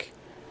of like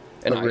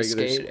an A ice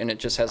regular skate, and it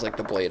just has like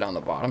the blade on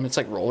the bottom. It's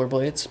like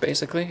rollerblades,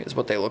 basically, is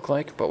what they look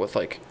like, but with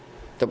like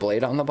the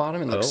blade on the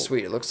bottom. It looks Oh.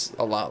 sweet. It looks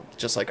a lot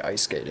just like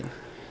ice skating.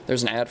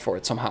 There's an ad for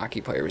it. Some hockey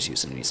player was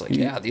using it. He's like,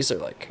 yeah, these are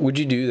like Would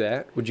you do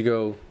that? Would you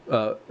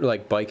go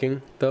like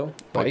biking though?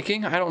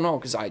 biking. I don't know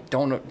because I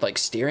don't know, like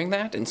steering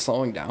that and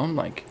slowing down.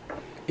 Like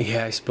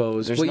Yeah, I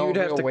suppose. There's well, no you'd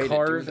have real to way to do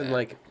carve and that.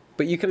 like,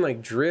 but you can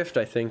like drift,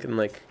 I think, and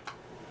like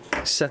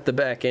set the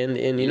back end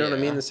in. You know what I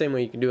Yeah. mean? The same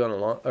way you can do on a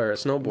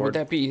snowboard. would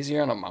that be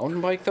easier on a mountain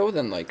bike though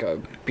than like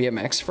a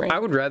BMX frame? I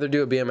would rather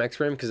do a BMX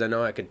frame because I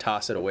know I could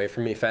toss it away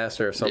from me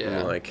faster if something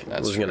Yeah, like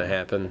that's was gonna true.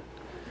 happen.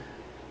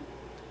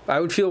 I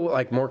would feel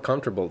like more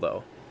comfortable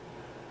though.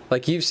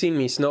 Like you've seen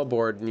me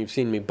snowboard and you've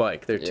seen me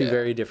bike. They're two Yeah.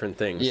 very different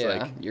things. Yeah,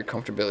 Like your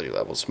comfortability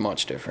level's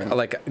much different.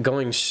 like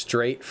going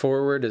straight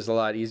forward is a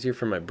lot easier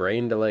for my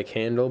brain to like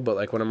handle, but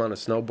like when I'm on a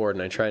snowboard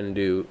and I try and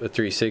do a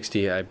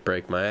 360, I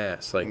break my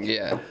ass. Like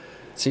Yeah.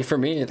 See, for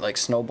me, like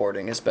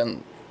snowboarding has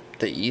been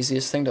the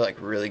easiest thing to like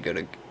really get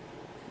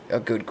a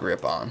good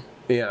grip on.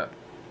 yeah.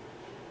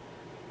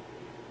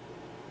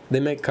 They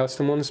make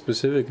custom ones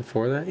specific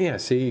for that. Yeah,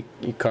 see,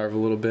 you carve a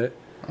little bit.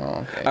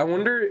 Oh, okay. I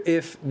wonder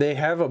if they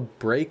have a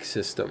brake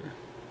system.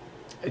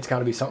 it's got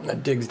to be something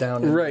that digs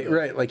down. into Right, the-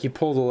 right. Like you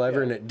pull the lever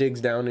Yeah. and it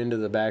digs down into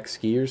the back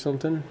ski or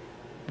something.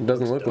 It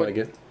doesn't look like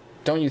it.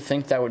 Don't you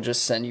think that would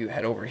just send you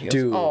head over heels?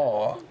 Dude.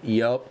 Oh,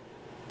 Yup.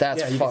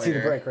 that's Yeah, you fire. can see the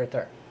brake right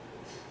there.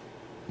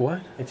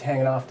 What? It's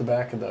hanging off the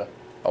back of the.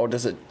 Oh,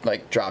 does it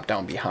like drop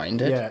down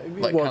behind it? Yeah.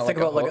 Like, well, kinda think like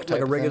about hook like a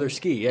type regular thing?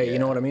 ski. Yeah, you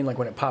know what I mean. Like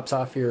when it pops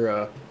off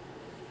your.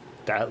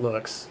 That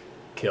looks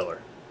killer.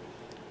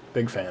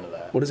 Big fan of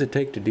that. What does it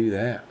take to do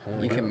that? I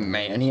don't You know. can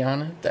manny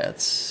on it.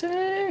 That's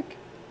sick.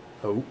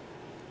 Oh.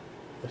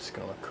 This is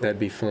gonna look cool. That'd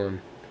be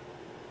fun.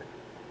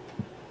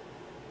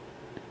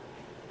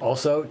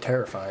 Also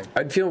terrifying.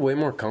 I'd feel way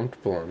more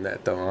comfortable on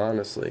that though,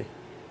 honestly.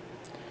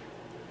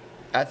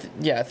 I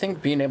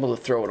think being able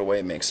to throw it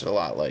away makes it a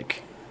lot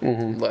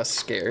less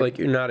scary. Like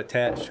you're not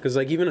attached, because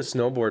like even a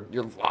snowboard,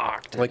 you're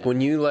locked. like when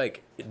you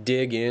like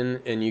dig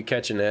in and you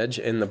catch an edge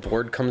and the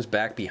board comes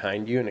back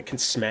behind you and it can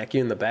smack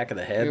you in the back of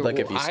the head, Dude, like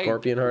well, if you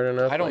scorpion hard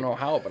enough? I don't like, know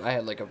how, but I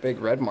had like a big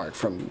red mark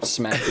from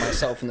smacking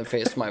myself in the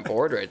face with my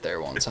board right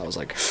there once. I was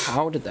like,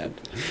 how did that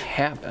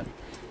happen?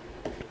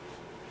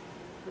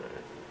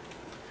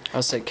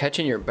 I'll say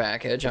catching your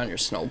back edge on your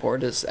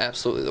snowboard is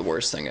absolutely the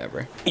worst thing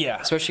ever. Yeah.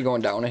 Especially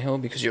going down a hill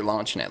because you're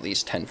launching at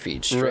least 10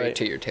 feet straight Right.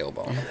 to your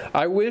tailbone.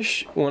 I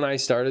wish when I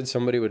started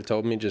somebody would have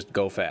told me just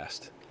go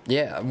fast.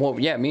 Yeah, well,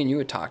 yeah, me and you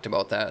had talked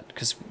about that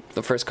because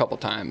the first couple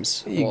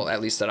times, well, at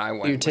least that I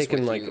went, You're was taking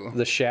with like you.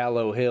 the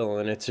shallow hill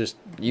and it's just,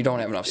 You don't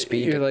have enough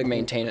speed You're to like-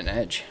 maintain an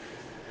edge.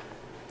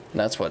 And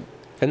that's what.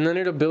 and then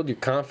it'll build your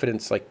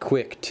confidence like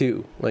quick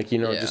too. Like, you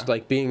know, Yeah. just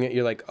like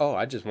you're like, oh,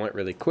 I just went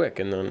really quick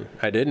and then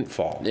I didn't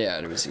fall. Yeah,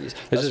 it was easy.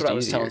 That's just what I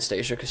was easier. telling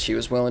Stacia because she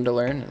was willing to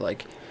learn.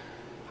 Like,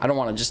 I don't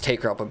want to just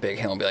take her up a big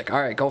hill and be like, all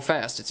right, go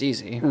fast. It's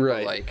easy. Right.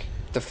 But, like,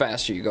 the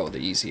faster you go, the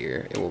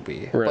easier it will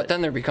be. Right. But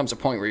then there becomes a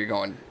point where you're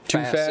going Too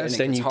fast, fast and, it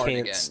and gets you hard can't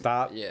again.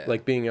 stop. Yeah.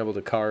 Like being able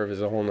to carve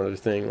is a whole nother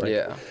thing. Like,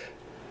 yeah.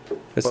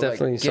 it's But,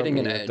 definitely like, getting something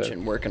an you have edge to-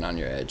 and working on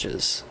your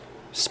edges,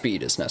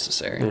 speed is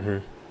necessary. Mm-hmm.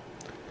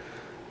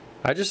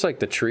 I just like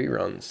the tree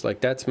runs.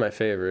 Like that's my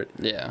favorite.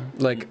 Yeah.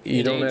 Like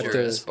you don't have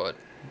Dangerous, to. but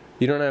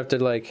You don't have to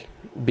like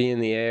be in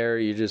the air.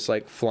 You just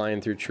like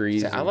flying through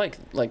trees. I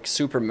like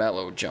super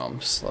mellow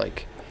jumps.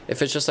 Like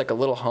if it's just like a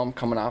little hump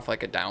coming off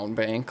like a down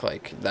bank,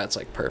 like that's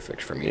like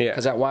perfect for me. Yeah.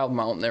 Because at Wild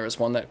Mountain there was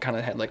one that kind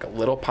of had like a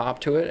little pop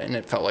to it, and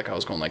it felt like I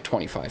was going like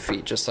 25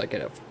 feet, just like at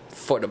a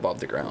foot above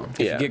the ground.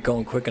 Yeah. You get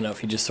going quick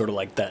enough, you just sort of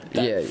like that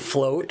Yeah.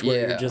 float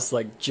where Yeah. you're just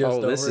like just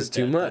Oh, this over is it.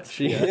 too Yeah,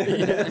 much.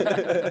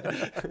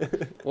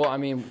 Well, I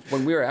mean,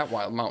 when we were at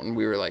Wild Mountain,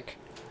 we were like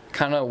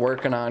kind of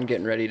working on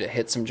getting ready to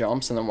hit some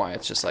jumps, and then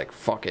Wyatt's just like,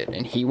 fuck it.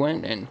 And he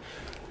went and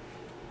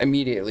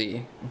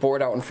immediately,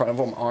 board out in front of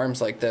him,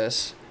 arms like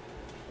this,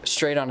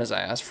 straight on his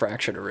ass,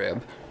 fractured a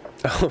rib.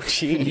 Oh,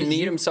 He jeez.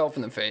 kneed himself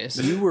in the face.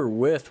 You were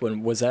with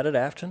was that at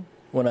Afton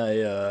when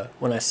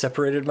I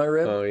separated my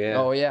rib? Oh yeah.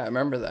 Oh yeah, I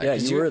remember that. Yeah,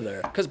 you were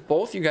there. Because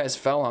both you guys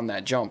fell on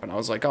that jump, and I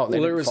was like, oh, they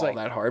Well, there didn't was, fall like-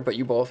 that hard, but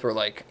you both were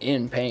like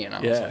in pain. I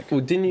was Yeah. like,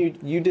 Well,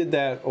 didn't you did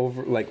that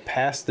over like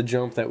past the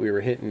jump that we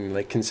were hitting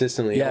like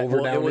consistently Yeah, over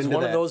well, down it was into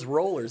one of that- those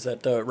rollers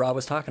that Rob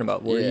was talking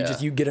about, where Yeah.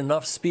 you get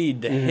enough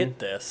speed to hit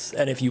this,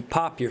 and if you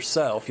pop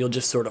yourself, you'll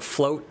just sort of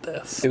float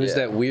this. It was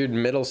Yeah. that weird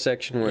middle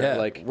section where Yeah, it,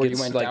 like where you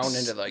gets, went like, down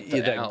into, like, the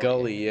that alley.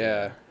 gully,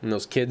 yeah. And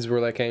those kids were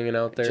like hanging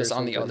out there. or just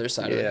on the something. other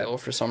side of the Yeah. hill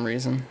for some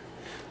reason.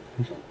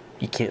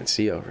 You can't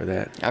see over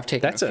that. I've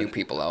taken That's a few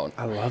people out.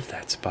 I love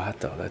that spot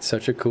though. That's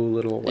such a cool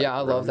little. Like, Yeah, I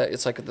love run. that.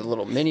 It's like the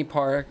little mini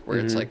park where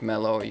it's like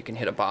mellow. You can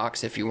hit a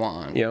box if you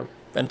want. Yep.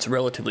 And it's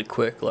relatively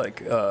quick,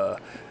 like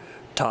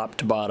top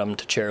to bottom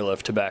to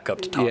chairlift to back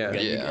up to top Yeah.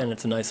 again. Yeah. And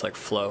it's a nice like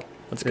flow.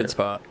 That's a good Yeah.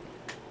 spot.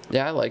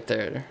 Yeah,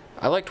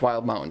 I liked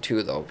Wild Mountain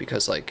too though,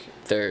 because like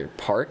their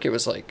park, it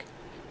was like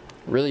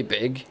really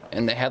big,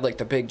 and they had like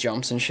the big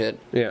jumps and shit.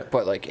 Yeah.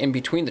 But like in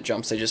between the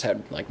jumps, they just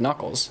had like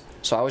knuckles.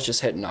 So I was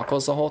just hitting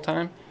knuckles the whole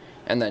time,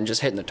 and then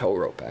just hitting the tow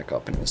rope back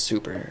up, and it was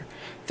super.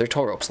 Their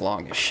tow rope's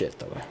long as shit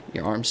though.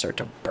 Your arms start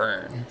to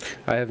burn.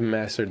 I haven't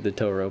mastered the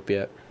tow rope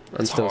yet.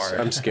 It's hard.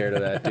 I'm scared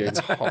of that, dude. It's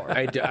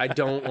hard. I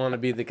don't want to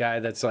be the guy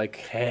that's like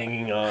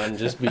hanging on,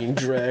 just being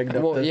dragged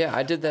up. Well, the... yeah,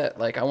 I did that.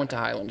 Like I went to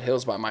Highland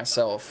Hills by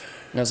myself,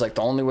 and it was like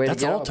the only way That's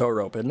to get all up. tow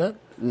rope, isn't it?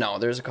 No,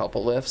 there's a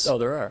couple lifts. Oh,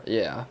 there are.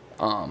 Yeah.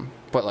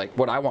 But like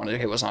what I wanted to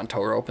hit was on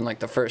tow rope, and like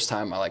the first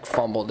time I like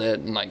fumbled it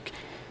and like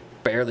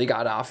barely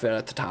got off it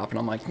at the top, and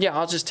I'm like, yeah,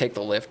 I'll just take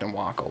the lift and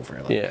walk over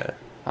it. Like, Yeah.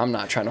 I'm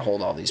not trying to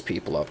hold all these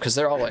people up because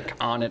they're all like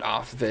on it,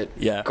 off of it.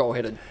 Yeah. Go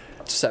hit a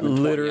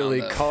 720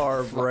 Literally on the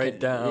carve fucking- right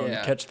down,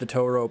 Yeah. catch the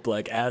tow rope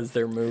like as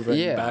they're moving.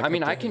 Yeah, back I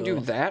mean, up the I can do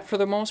hill. that for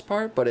the most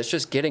part, but it's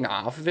just getting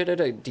off of it at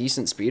a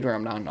decent speed where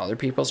I'm not in other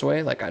people's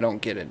way. Like, I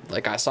don't get it.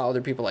 Like, I saw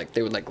other people, like,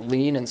 they would, like,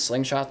 lean and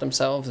slingshot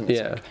themselves, and it's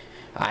Yeah. like,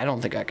 I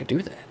don't think I could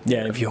do that. Yeah,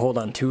 and if you hold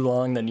on too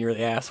long, then you're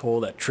the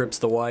asshole that trips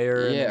the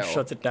wire and Yeah. then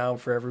shuts it down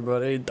for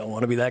everybody. Don't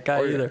want to be that guy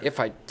Or either. if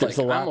I, There's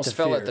like, a I lot almost to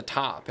fell fear. at the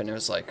top, and it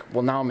was like,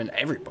 well, now I'm in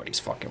everybody's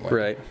fucking way.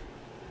 Right.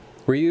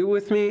 Were you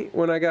with me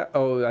when I got?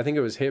 Oh, I think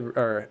it was Hib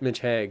or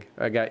Mitch Haig.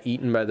 I got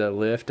eaten by the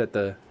lift at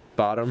the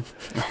bottom.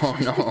 Oh,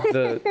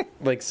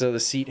 no. So the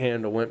seat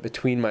handle went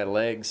between my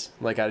legs.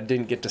 Like I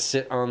didn't get to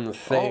sit on the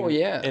thing. Oh,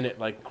 yeah. And it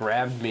like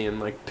grabbed me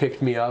and like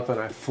picked me up, and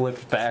I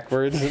flipped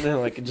backwards, and then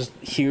like just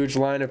huge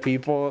line of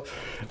people.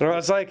 And I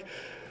was like,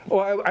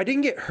 well, I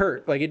didn't get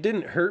hurt. Like it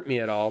didn't hurt me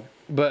at all.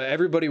 But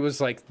everybody was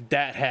like,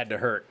 that had to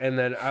hurt. And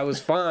then I was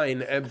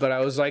fine, but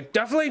I was like,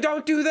 definitely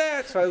don't do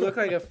that. So I look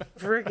like a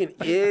freaking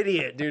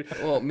idiot, dude.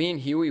 Well, me and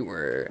Huey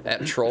were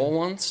at Troll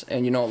once,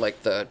 and you know,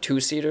 like the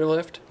 2-seater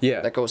lift?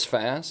 Yeah. That goes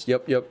fast?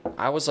 Yep.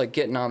 I was like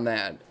getting on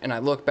that, and I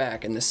look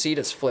back, and the seat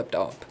is flipped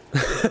up.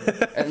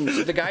 And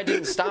the guy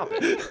didn't stop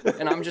it.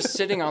 And I'm just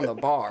sitting on the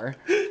bar,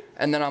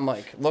 and then I'm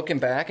like looking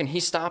back, and he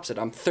stops it.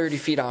 I'm 30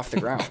 feet off the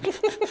ground.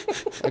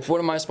 Like, what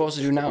am I supposed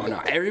to do now?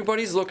 Now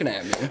everybody's looking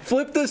at me.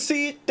 Flip the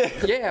seat.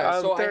 Yeah,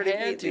 I'm so I 30 had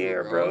feet to, in the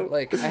air, bro. bro.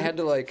 Like, I had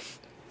to like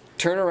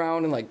turn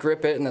around and like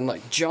grip it and then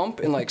like jump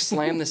and like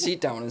slam the seat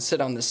down and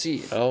sit on the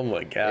seat. Oh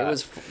my god.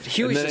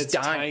 He was just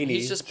dying. Tiny,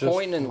 He's just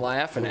pointing and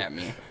laughing at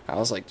me. I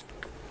was like,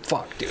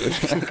 fuck, dude.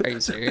 Are you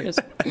serious?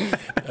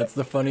 That's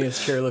the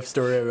funniest chairlift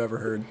story I've ever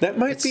heard. That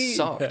might be. It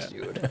sucked,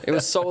 dude. It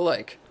was so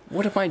like,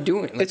 what am I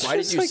doing? Like, why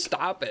did you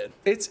stop it?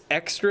 It's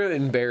extra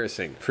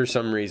embarrassing for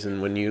some reason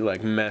when you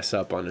like mess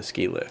up on a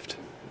ski lift.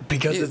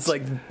 Because it's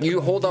like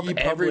you hold up the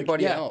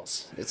everybody public,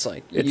 else. It's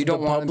like it's you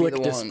don't the want to be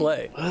public the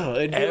display. Oh,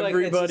 it'd be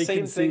Everybody like, it's the same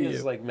can thing see as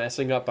you. like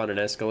messing up on an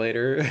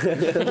escalator,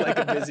 like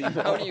a busy mall.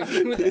 How do you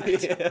do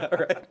that? Yeah,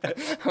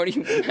 right. How do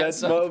you?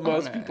 That's what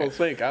most people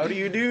think. How do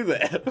you do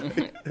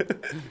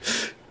that?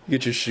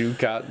 Get your shoe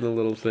caught in the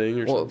little thing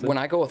or something. When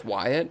I go with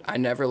Wyatt, I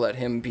never let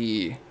him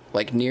be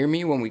like near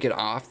me when we get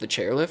off the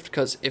chairlift,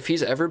 because if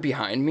he's ever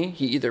behind me,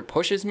 he either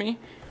pushes me,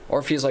 or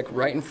if he's like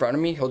right in front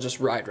of me, he'll just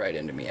ride right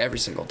into me every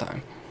single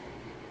time.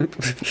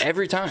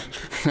 Every time.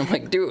 I'm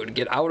like, dude,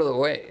 get out of the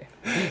way.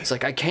 It's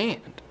like, I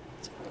can't.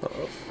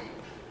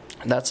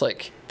 And that's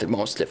like the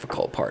most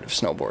difficult part of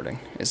snowboarding,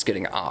 is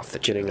getting off the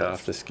chairlift. Getting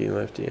off the ski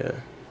lift, yeah.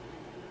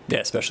 Yeah,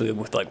 especially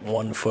with like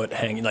 1 foot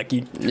hanging. Like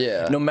you,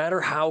 Yeah. no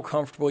matter how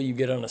comfortable you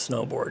get on a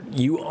snowboard,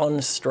 you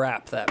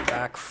unstrap that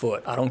back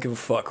foot. I don't give a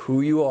fuck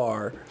who you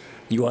are.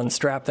 You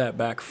unstrap that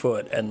back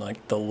foot, and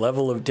like the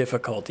level of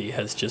difficulty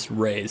has just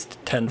raised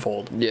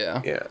tenfold.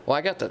 Yeah. Yeah. Well,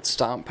 I got that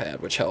stomp pad,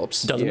 which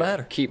helps. Doesn't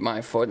matter. Keep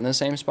my foot in the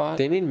same spot.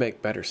 They need to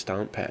make better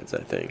stomp pads, I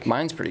think.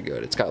 Mine's pretty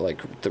good. It's got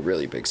like the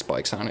really big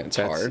spikes on it. It's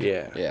That's- hard.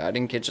 yeah. Yeah, I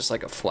didn't get just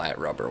like a flat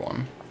rubber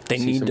one. They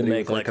See need to somebody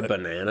make with, like like a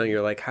banana.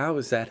 You're like, how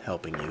is that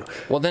helping you?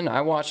 Well, then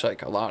I watch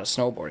like a lot of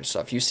snowboarding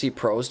stuff. You see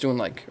pros doing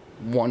like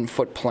 1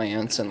 foot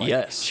plants and like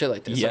Yes. shit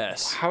like this. Like,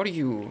 Yes. how do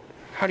you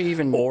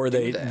even or do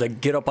they that?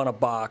 get up on a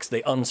box,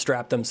 they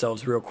unstrap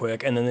themselves real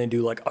quick, and then they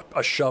do like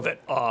a shove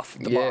it off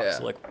the box.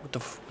 Yeah. Like what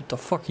the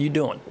fuck are you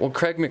doing? Well,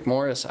 Craig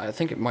McMorris, I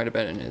think it might have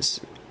been in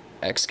his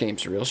X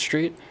Games Real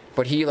Street,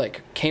 but he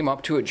like came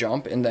up to a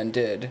jump and then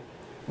did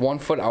 1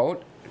 foot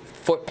out,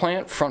 foot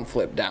plant, front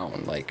flip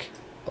down like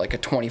a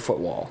 20-foot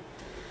wall.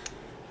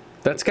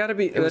 That's got to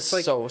be. It was That's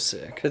like so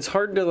sick. It's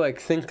hard to like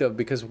think of,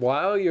 because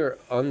while you're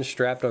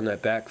unstrapped on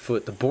that back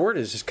foot, the board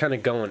is just kind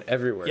of going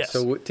everywhere. Yes.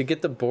 So to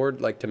get the board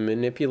like to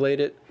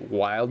manipulate it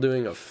while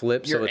doing a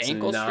flip, Your so it's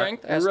ankle not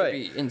strength has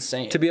right, to be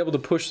insane. to be able to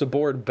push the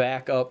board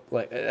back up,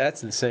 like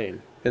that's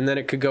insane. And then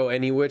it could go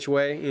any which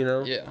way, you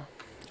know. Yeah.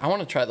 I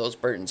want to try those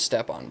Burton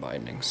step-on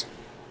bindings.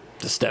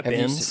 The step Have you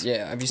ins.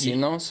 have you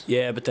seen those?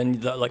 Yeah, but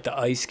then like the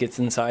ice gets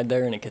inside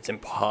there, and it gets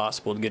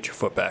impossible to get your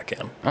foot back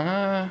in.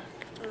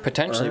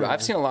 Potentially, but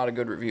I've seen a lot of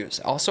good reviews.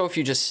 Also, if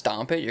you just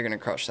stomp it, you're gonna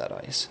crush that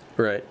ice.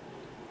 Right.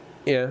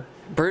 Yeah.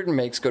 Burton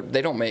makes good.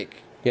 They don't make.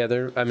 Yeah,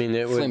 they're. I mean,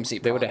 Flimsy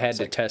they would have had products,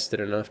 to like- test it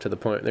enough to the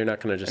point they're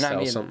not going to just And I sell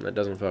mean, something that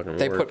doesn't fucking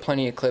They work. put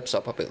plenty of clips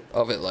up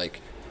of it,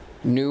 like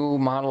new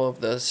model of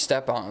the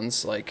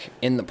step-ons, like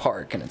in the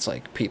park, and it's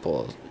like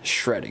people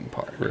shredding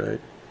park.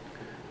 Right.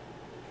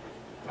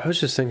 I was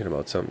just thinking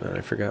about something.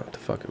 I forgot what the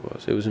fuck it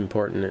was. It was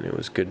important and it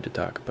was good to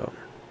talk about.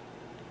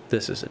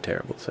 This is a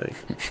terrible thing.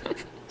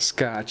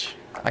 Scotch.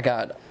 I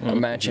got a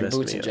matching messed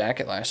boots me and up.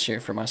 jacket last year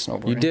for my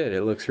snowboarding. You did.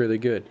 It looks really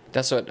good.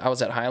 That's what I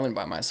was at Highland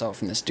by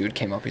myself, and this dude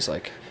came up. He's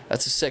like,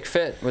 "That's a sick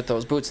fit with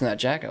those boots and that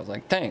jacket." I was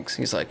like, "Thanks."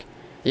 He's like,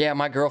 "Yeah,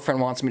 my girlfriend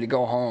wants me to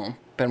go home.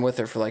 Been with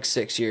her for like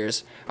 6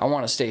 years. I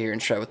want to stay here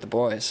and shred with the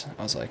boys."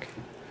 I was like,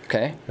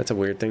 "Okay." That's a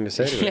weird thing to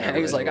say to me. Yeah,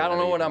 he was like, "I don't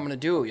know what I'm gonna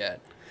do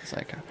yet." It's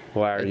like,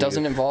 Why are it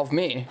doesn't involve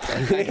me.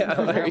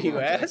 Are you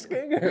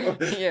asking?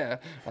 Yeah.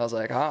 I was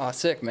like, "Ah,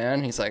 sick,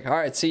 man." He's like, "All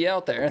right, see you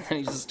out there." And then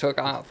he just took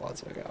off. I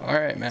was like, "All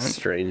right, man."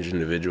 Strange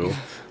individual.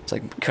 It's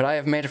like, could I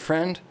have made a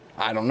friend?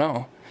 I don't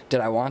know. Did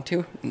I want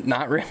to?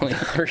 Not really.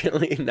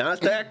 Really?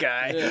 Not that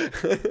guy.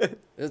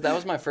 That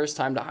was my first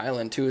time to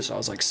Highland too, so I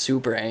was like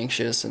super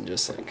anxious and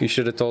just like You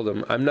should have told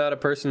him, I'm not a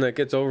person that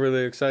gets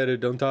overly excited.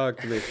 Don't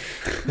talk to me.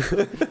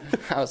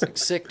 I was like,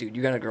 sick, dude.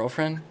 You got a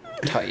girlfriend?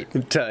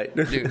 Tight, Tight.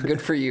 dude.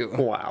 Good for you.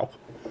 Wow.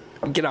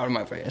 Get out of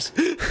my face.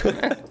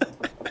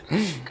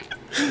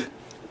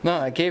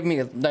 No, it gave me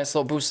a nice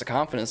little boost of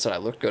confidence that I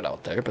looked good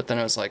out there. But then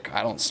it was like,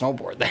 I don't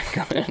snowboard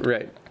that good.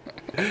 Right.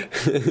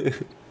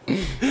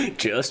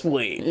 Just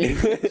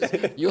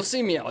wait. You'll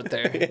see me out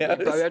there. You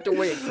probably have to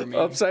wait for me.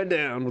 Upside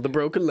down with a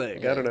broken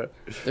leg. I don't know.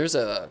 There's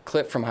a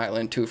clip from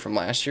Highland too from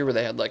last year where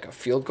they had like a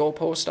field goal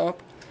post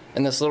up,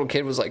 and this little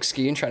kid was like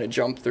skiing trying to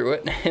jump through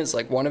it, and it's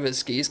like one of his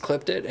skis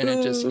clipped it, and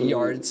it just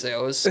yard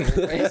sales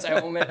his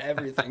helmet,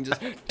 everything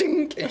just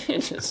ding, and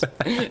it just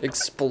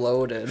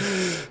exploded.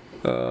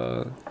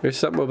 There's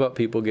something about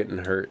people getting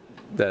hurt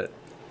that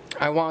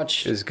I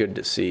watched. is good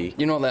to see.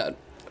 You know that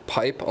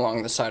pipe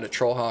along the side of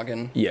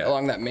Trollhagen? Yeah.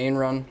 Along that main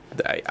run.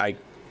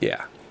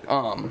 Yeah.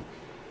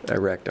 I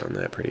wrecked on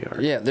that pretty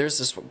hard. Yeah, there's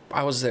this.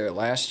 I was there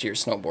last year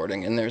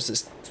snowboarding, and there's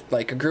this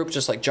like a group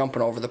just like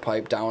jumping over the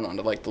pipe down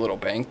onto like the little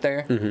bank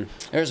there. Mm-hmm.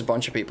 There's a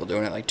bunch of people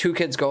doing it. Like 2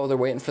 kids go, they're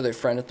waiting for their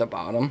friend at the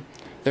bottom.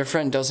 Their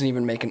friend doesn't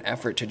even make an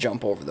effort to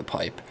jump over the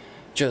pipe,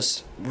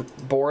 just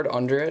board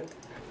under it,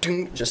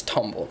 just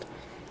tumbled,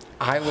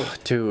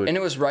 Dude. And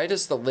it was right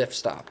as the lift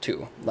stopped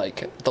too.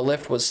 Like the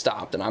lift was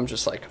stopped, and I'm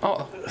just like,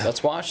 oh,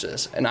 let's watch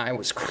this, and I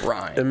was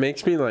crying. It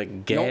makes me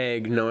like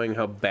gag knowing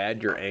how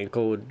bad your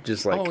ankle would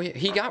just like. Oh,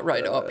 he got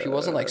right up. He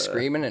wasn't like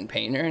screaming in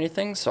pain or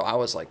anything, so I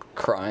was like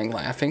crying,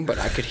 laughing, but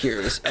I could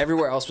hear it.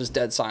 Everywhere else was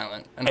dead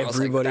silent, and I was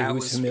Everybody like,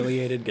 who's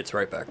humiliated gets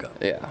right back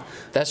up. Yeah,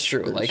 that's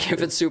true. Like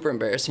if it's super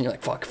embarrassing, you're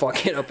like,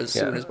 fuck, get up as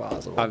soon as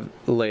possible. I've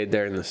laid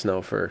there in the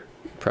snow for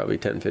probably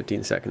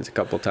 10-15 seconds a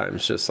couple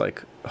times, just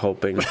like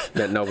hoping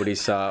that nobody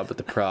saw. But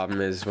the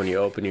problem is when you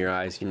open your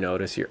eyes, you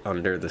notice you're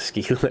under the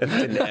ski lift,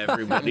 and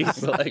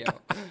everybody's like,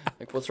 Yeah.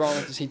 Like, what's wrong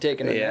with this? He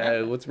taking a yeah,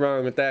 nap? what's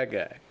wrong with that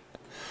guy?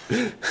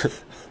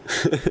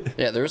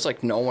 Yeah, there was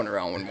like no one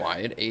around when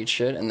Wyatt ate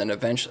shit, and then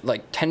eventually,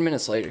 like 10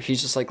 minutes later,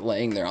 he's just like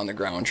laying there on the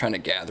ground trying to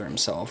gather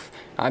himself.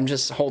 I'm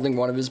just holding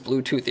one of his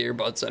Bluetooth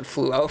earbuds that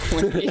flew out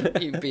when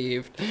he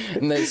beefed,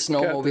 and the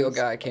snowmobile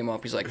guy came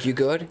up. He's like, "You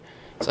good?"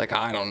 It's like,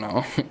 I don't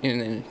know. And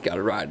then got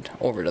a ride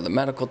over to the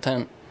medical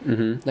tent.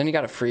 Mm-hmm. Then you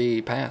got a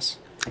free pass.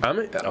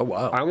 Oh,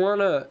 wow. I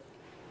want to,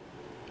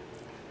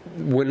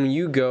 when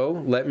you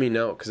go, let me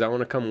know, because I want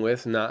to come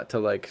with, not to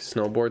like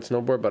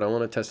snowboard, but I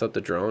want to test out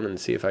the drone and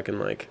see if I can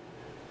like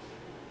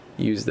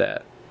use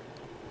that.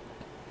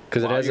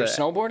 Because While you're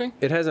snowboarding?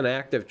 It has an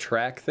active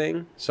track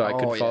thing, so I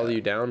could follow yeah.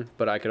 you down,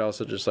 but I could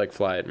also just like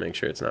fly it and make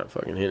sure it's not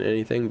fucking hitting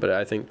anything. But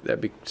I think that'd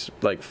be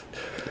like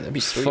That'd be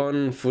sweet.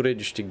 fun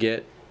footage to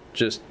get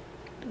just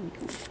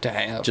To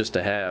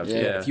have.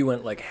 Yeah. If you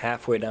went like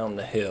halfway down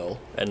the hill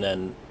and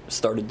then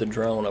started the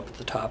drone up at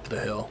the top of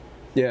the hill,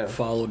 Yeah.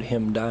 followed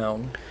him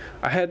down.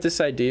 I had this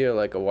idea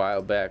like a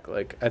while back.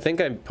 Like I think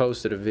I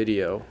posted a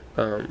video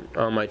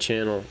on my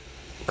channel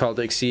called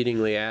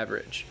Exceedingly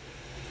Average,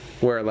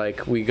 where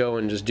like we go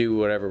and just do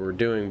whatever we're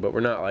doing, but we're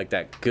not like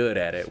that good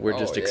at it. We're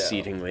just yeah.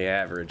 exceedingly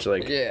average.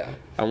 Like Yeah.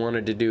 I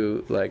wanted to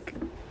do like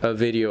a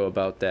video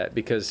about that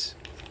because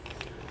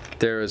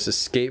there was a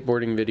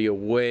skateboarding video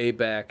way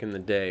back in the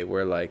day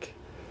where like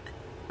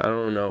I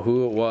don't know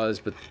who it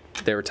was, but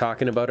they were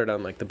talking about it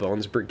on like the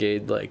Bones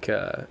Brigade like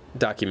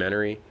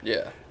documentary.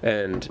 Yeah.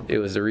 And it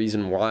was the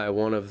reason why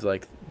one of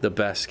like the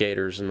best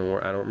skaters in the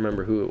world, I don't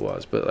remember who it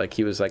was, but like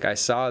he was like, I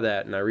saw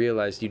that and I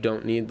realized you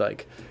don't need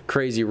like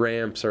crazy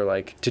ramps or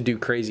like to do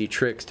crazy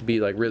tricks to be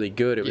like really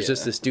good. It was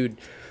just this dude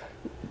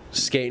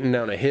skating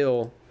down a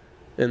hill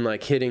and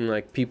like hitting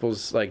like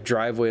people's like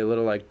driveway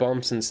little like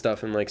bumps and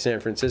stuff in like San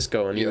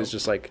Francisco, and he was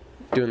just like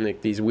doing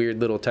like these weird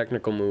little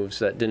technical moves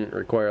that didn't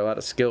require a lot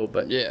of skill.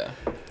 But Yeah.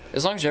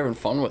 As long as you're having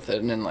fun with it,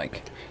 and then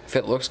like if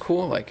it looks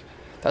cool, like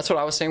that's what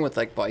I was saying with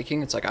like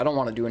biking. It's like I don't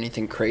want to do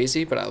anything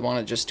crazy, but I want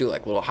to just do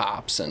like little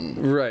hops and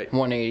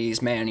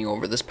 180s manual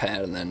over this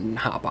pad and then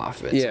hop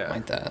off of it, something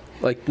like that.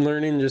 Like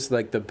learning just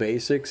like the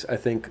basics, I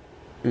think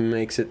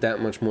makes it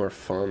that much more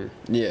fun.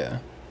 Yeah.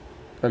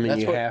 I mean,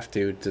 you have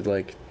to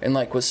like. And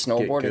like with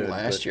snowboarding good,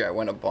 last year, I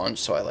went a bunch,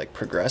 so I like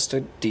progressed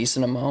a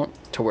decent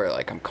amount to where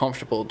like I'm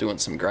comfortable doing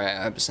some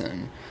grabs,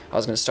 and I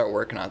was gonna start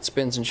working on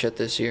spins and shit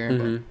this year.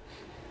 But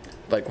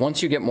like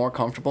once you get more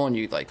comfortable and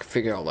you like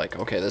figure out like,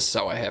 okay, this is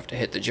how I have to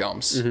hit the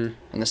jumps, and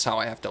this is how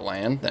I have to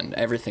land, then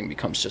everything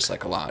becomes just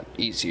like a lot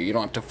easier. You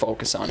don't have to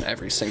focus on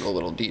every single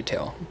little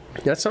detail.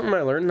 That's something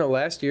I learned though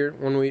last year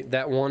when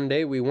that one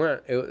day we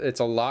went.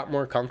 It's a lot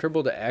more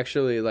comfortable to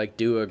actually like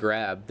do a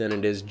grab than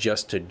it is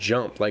just to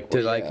jump. Like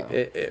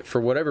to for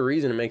whatever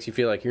reason, it makes you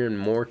feel like you're in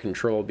more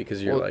control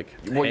because you're like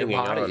hanging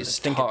your body on. is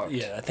tucked.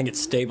 I think it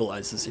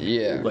stabilizes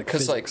you. Yeah, like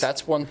because like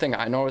that's one thing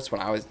I noticed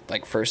when I was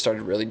like first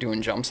started really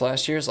doing jumps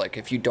last year is like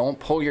if you don't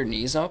pull your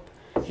knees up,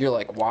 you're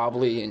like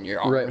wobbly and your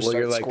arms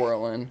start like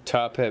squirreling.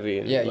 Top heavy.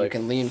 And yeah, like you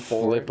can lean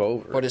forward, flip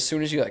over. But as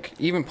soon as you like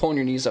even pulling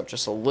your knees up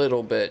just a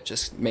little bit,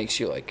 just makes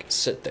you like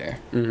sit there.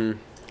 And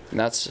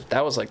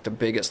that was like the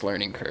biggest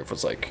learning curve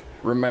was like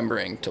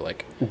remembering to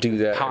like do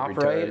that hop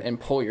every right time. and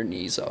pull your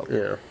knees up.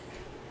 Yeah.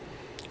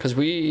 Because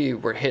we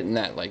were hitting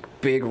that like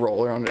big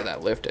roller under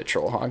that lift at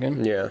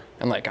Trollhagen. Yeah.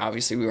 And like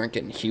obviously we weren't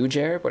getting huge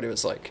air, but it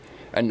was like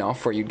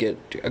enough where you get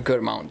a good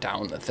amount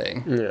down the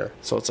thing. Yeah.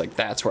 So it's like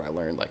that's where I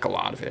learned like a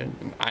lot of it.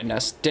 I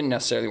didn't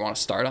necessarily want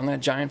to start on that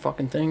giant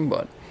fucking thing,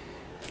 but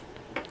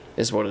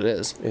is what it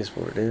is. Is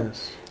what it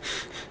is.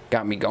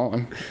 Got me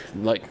going.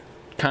 Like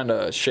kind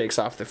of shakes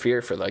off the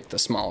fear for like the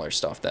smaller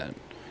stuff that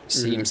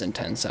seems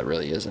intense that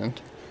really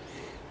isn't.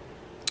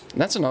 And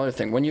that's another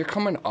thing. When you're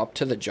coming up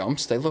to the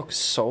jumps, they look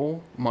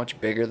so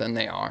much bigger than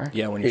they are.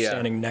 Yeah, when you're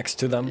standing next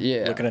to them,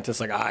 looking at this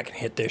like, I can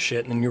hit this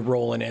shit, and then you're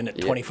rolling in at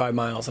 25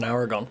 miles an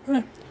hour going,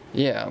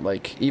 Yeah,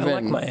 like even I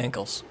like my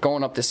ankles.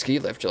 Going up the ski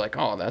lift, you're like,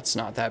 oh, that's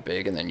not that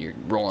big, and then you're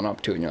rolling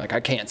up to it, and you're like, I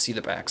can't see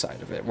the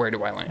backside of it. Where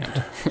do I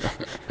land?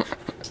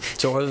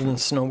 So other than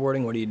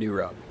snowboarding, what do you do,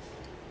 Rob?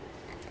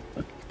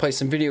 Play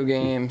some video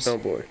games. Oh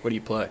boy. What do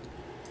you play?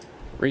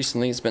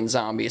 Recently, it's been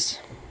zombies.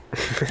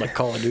 Like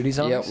Call of Duty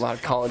zombies? Yep, a lot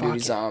of Call of Duty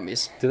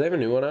zombies. Do they have a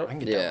new one out? I can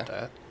get down with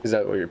that. Is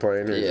that what you're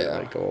playing, or is it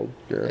like old?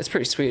 Yeah. It's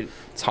pretty sweet.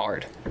 It's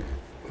hard,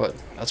 but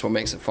that's what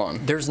makes it fun.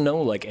 There's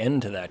no like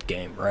end to that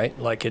game, right?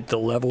 Like the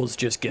levels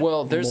just get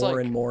there's more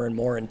like, and more and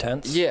more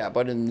intense. Yeah,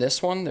 but in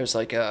this one, there's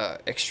like a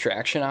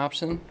extraction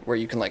option where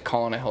you can like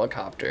call in a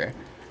helicopter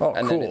Oh,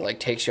 and cool. then it like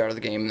takes you out of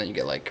the game, and then you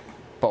get like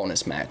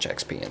bonus match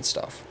XP and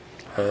stuff.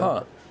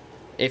 Huh.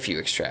 If you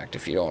extract,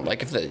 if you don't,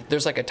 like if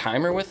there's like a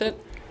timer with it,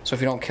 so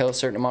if you don't kill a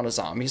certain amount of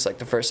zombies, like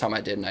the first time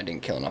I did and I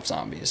didn't kill enough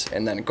zombies,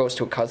 and then it goes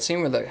to a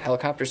cutscene where the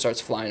helicopter starts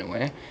flying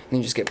away, and then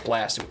you just get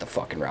blasted with the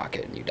fucking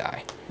rocket and you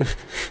die.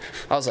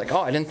 I was like,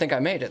 oh, I didn't think I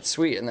made it,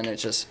 sweet, and then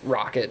it's just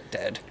rocket,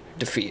 dead,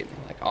 defeat.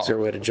 I'm like, oh. Is there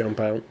a way to jump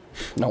out?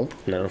 Nope.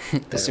 No.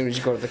 As soon as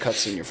you go to the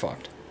cutscene, you're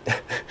fucked.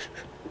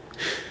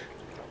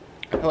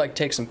 I like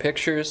take some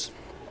pictures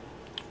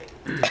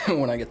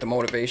when I get the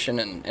motivation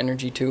and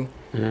energy to.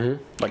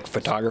 Mm-hmm. Like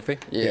photography?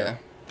 Yeah.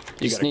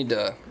 I need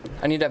to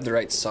have the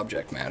right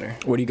subject matter.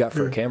 What do you got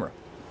for a camera?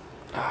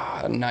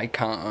 A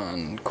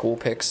Nikon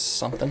Coolpix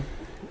something.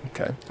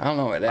 Okay. I don't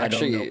know. It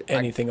actually I don't know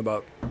anything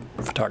about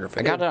photography.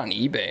 I got it on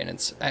eBay, and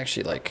it's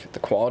actually like the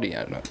quality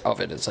of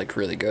it is like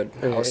really good.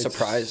 I was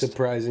surprised.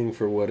 Surprising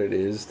for what it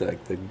is,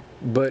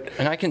 but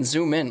And I can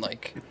zoom in.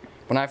 Like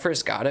when I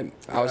first got it,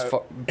 I was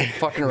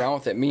fucking around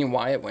with it. Me and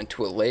Wyatt went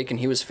to a lake, and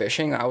he was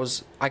fishing.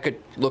 I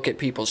could look at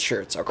people's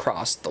shirts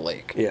across the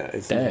lake. yeah,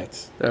 it's Dang.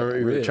 nuts. I remember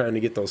we were Really? trying to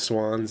get those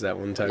swans that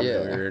one time.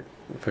 Yeah. We were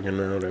fucking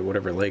around or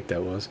whatever lake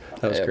that was.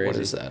 That was crazy. What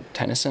is that?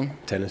 Tennyson?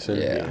 Tennyson.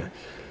 Yeah.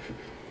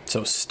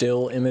 So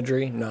still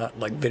imagery, not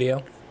like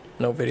video?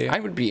 No video? I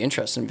would be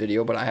interested in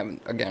video, but I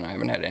haven't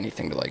had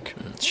anything to like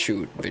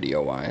shoot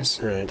video wise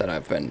Right. that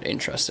I've been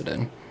interested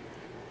in.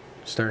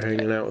 Start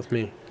hanging out with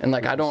me. And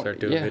like I don't Start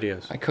doing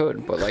videos. I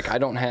could, but like I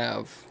don't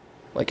have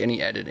like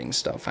any editing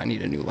stuff. I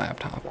need a new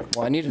laptop.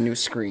 Well, I need a new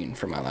screen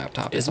for my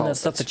laptop. Isn't that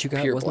stuff that you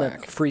got? pure Wasn't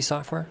black. that free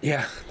software?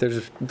 Yeah,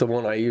 there's the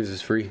one I use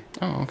is free.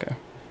 Oh, okay.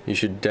 You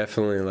should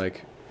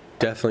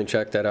definitely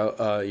check that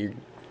out. Your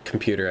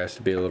computer has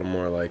to be a little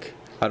more like,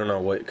 I don't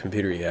know what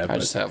computer you have. I but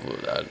just have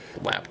a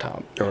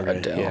laptop. okay,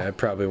 A Dell. yeah, I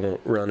probably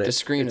won't run it. The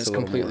screen It's is a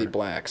little completely more-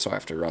 black, so I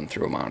have to run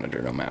through a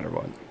monitor no matter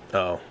what.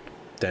 Oh,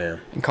 damn.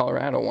 In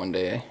Colorado one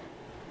day,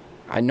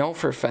 I know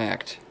for a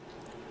fact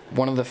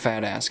one of the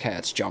fat ass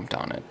cats jumped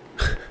on it.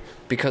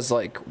 Because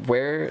like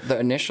where the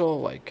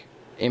initial like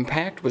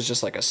impact was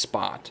just like a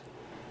spot.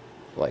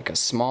 Like a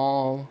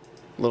small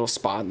little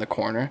spot in the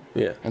corner.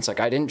 Yeah. And it's like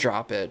I didn't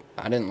drop it.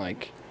 I didn't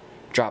like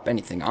drop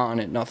anything on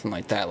it, nothing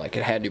like that. Like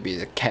it had to be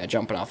the cat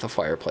jumping off the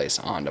fireplace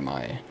onto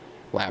my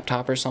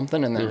laptop or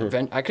something, and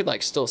then I could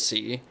like still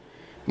see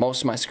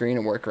most of my screen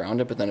and work around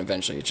it, but then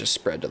eventually it just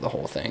spread to the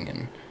whole thing.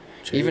 And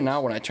even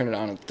now when I turn it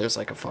on, there's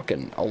like a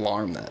fucking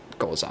alarm that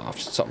goes off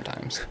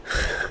sometimes.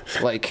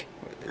 Like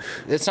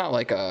it's not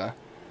like a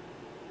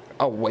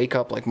wake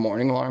up like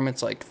morning alarm.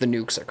 It's like the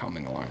nukes are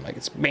coming alarm. Like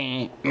it's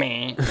meh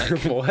meh.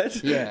 Like,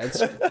 What? yeah,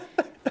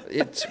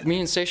 it's me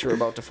and Stacia were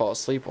about to fall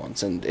asleep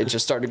once, and it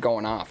just started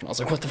going off, and I was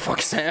like, "What the fuck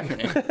is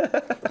happening?"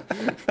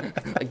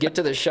 I get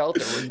to the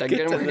shelter.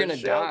 We're gonna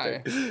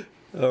die.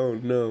 Oh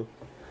no.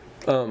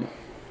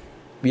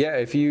 Yeah,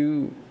 if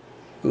you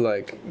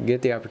like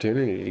get the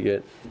opportunity to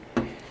get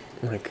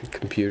like a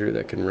computer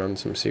that can run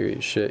some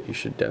serious shit, you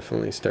should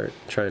definitely start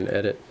trying to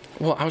edit.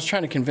 Well, I was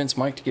trying to convince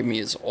Mike to give me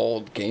his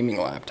old gaming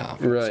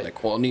laptop. And Right. It's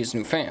like, well, it needs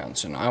new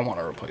fans, and I want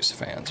to replace the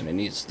fans, and it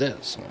needs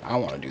this, and I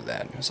want to do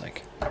that. And it's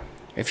like,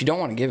 if you don't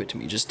want to give it to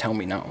me, just tell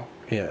me no.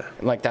 Yeah.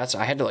 And like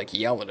I had to like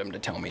yell at him to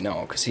tell me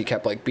no, because he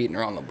kept like beating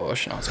around the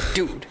bush, and I was like,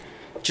 dude,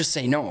 just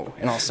say no,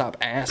 and I'll stop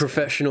asking.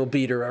 Professional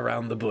beater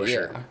around the bush.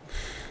 Yeah.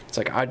 It's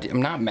like I'm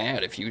not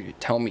mad if you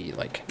tell me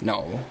like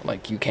no,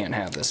 like you can't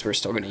have this. We're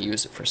still gonna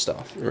use it for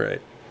stuff.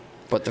 Right.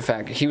 But the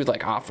fact he would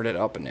like offered it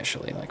up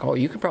initially, like, oh,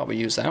 you could probably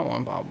use that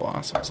one, blah blah.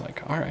 So I was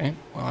like, all right,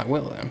 well I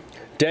will then.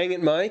 Dang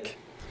it, Mike.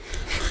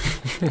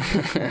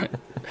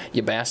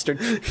 You bastard.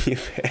 You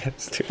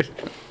bastard.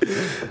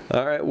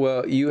 All right,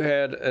 well, you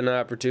had an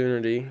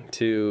opportunity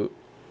to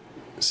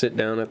sit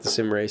down at the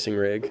sim racing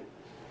rig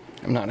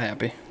I'm not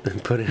happy.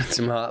 and put in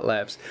some hot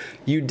laps.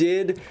 You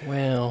did.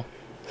 Well,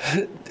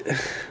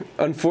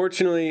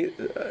 Unfortunately,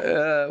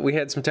 we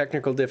had some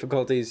technical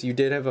difficulties. You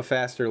did have a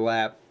faster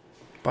lap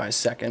By a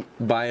second.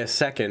 by a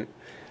second,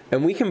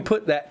 and we can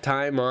put that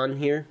time on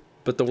here.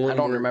 But the one I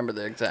don't we're- remember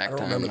the exact I don't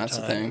time. remember the That's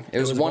the time. thing. It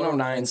was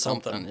 109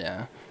 something.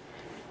 Yeah.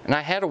 And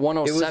I had a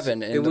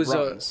 107 in the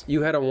runs.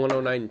 you had a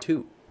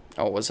 109.2.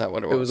 Oh, was that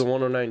what it was? It was a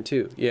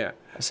 109.2. Yeah.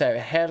 I say I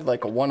had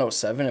like a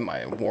 107 in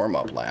my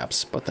warm-up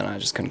laps, but then I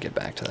just couldn't get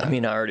back to that. I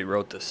mean, I already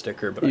wrote the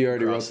sticker, but You I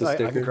already can wrote cross- the I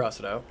sticker? can cross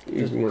it out.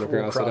 You wanna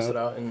We'll cross it it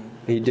out? out and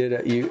He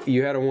did.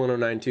 You had a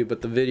 109.2,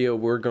 but the video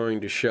we're going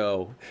to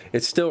show,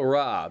 it's still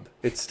Rob.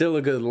 It's still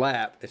a good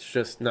lap. It's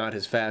just not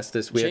his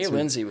fastest. Jay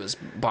Lindsay was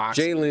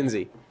boxing. Jay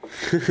Lindsay.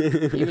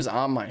 He was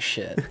on my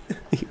shit.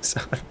 He's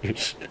on your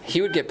shit.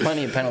 He would get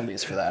plenty of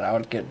penalties for that. I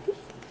would get.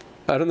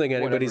 I don't think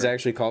anybody's Whatever.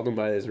 actually called him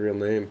by his real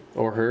name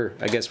or her.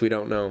 I guess we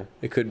don't know.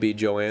 It could be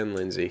Joanne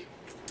Lindsay.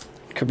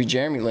 It could be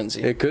Jeremy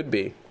Lindsay. It could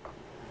be.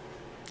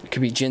 It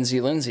could be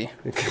Jinsey Lindsay.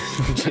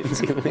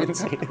 Jinsey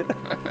Lindsay.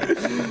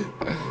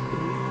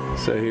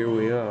 So here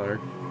we are.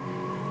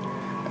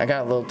 I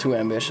got a little too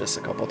ambitious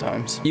a couple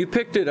times. You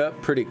picked it up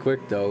pretty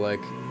quick though.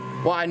 Like,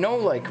 Well, I know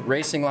like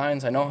racing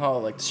lines. I know how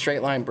like the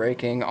straight line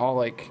braking, all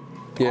like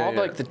Yeah, all yeah.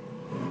 like the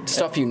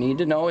stuff you need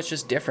to know. It's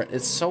just different.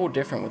 It's so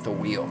different with the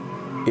wheel.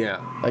 Yeah.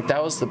 Like,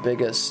 that was the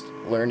biggest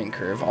learning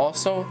curve.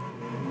 Also,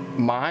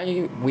 my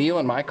wheel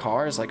in my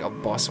car is like a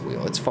bus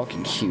wheel. It's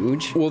fucking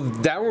huge. Well,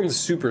 that one's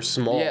super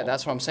small. Yeah,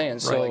 that's what I'm saying.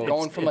 So, like,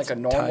 going from, like, a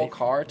normal tight.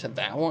 car to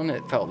that one,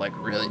 it felt, like,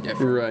 really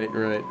different.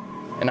 Right.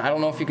 And I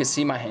don't know if you could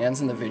see my hands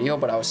in the video,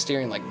 but I was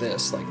steering like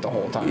this, like, the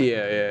whole time.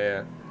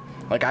 Yeah.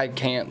 Like, I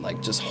can't,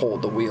 like, just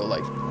hold the wheel,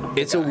 like...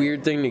 It's a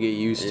weird thing to get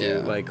used to, Yeah.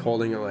 like,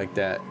 holding it like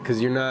that. Because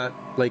you're not,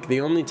 like,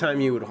 the only time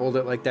you would hold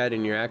it like that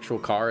in your actual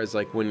car is,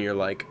 like, when you're,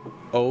 like,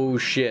 oh,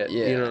 shit.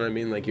 Yeah. You know what I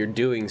mean? Like, you're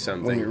doing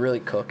something. When you're really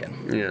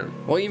cooking. Yeah.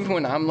 Well, even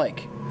when I'm,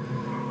 like...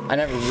 I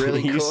never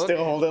really You cook.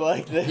 still hold it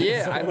like this?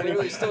 Yeah, I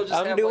literally still just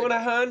I'm have, doing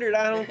like... 100,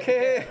 I don't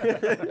care.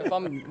 If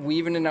I'm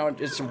weaving it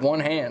out, it's one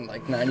hand,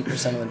 like,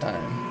 90% of the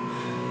time.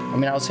 I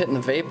mean, I was hitting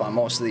the vape on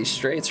most of these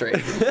straights right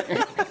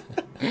here.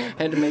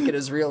 Had to make it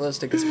as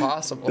realistic as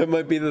possible. That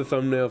might be the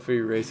thumbnail for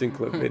your racing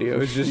clip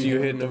video. It's just you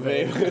hitting a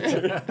vape.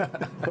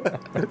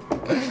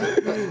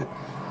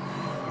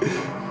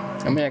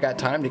 I mean, I got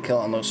time to kill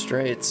on those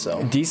straights,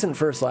 so... Decent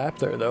first lap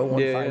there, though.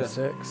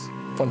 1:56.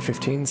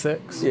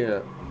 1:15.6.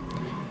 Yeah.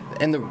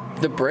 And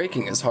the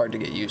braking is hard to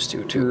get used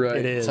to, too. Right.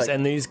 It is, like-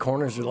 and these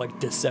corners are like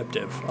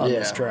deceptive on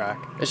this track.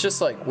 It's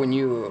just like when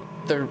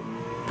the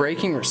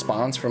braking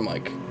response from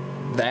like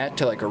that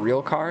to like a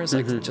real car is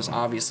like just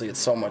obviously it's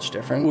so much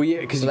different. Well,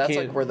 yeah, 'cause so you that's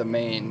can't- like where the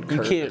main You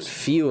curve can't is.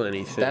 feel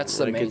anything. That's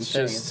the like, main it's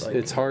thing. Just, It's like-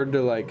 it's hard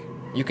to, like...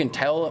 You can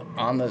tell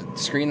on the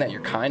screen that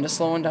you're kind of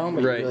slowing down,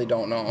 but Right. you really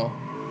don't know.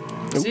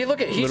 See,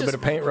 look at A he little just bit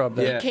of paint rub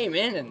there. Yeah. he came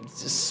in and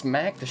just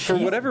smacked the For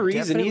shit. whatever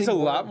reason, he's a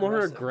definitely lot more more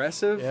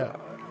aggressive. aggressive.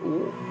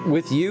 Yeah.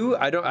 With you,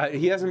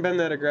 he hasn't been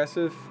that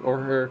aggressive, or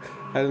her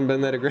hasn't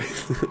been that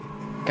aggressive.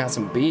 Got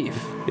some beef.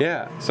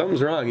 Yeah,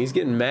 something's wrong. He's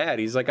getting mad.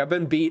 He's like, I've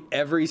been beat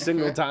every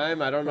single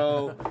time. I don't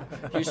know.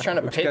 He was trying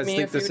to you pit guys me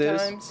a think few this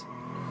is? times.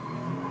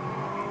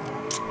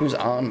 He was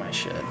on my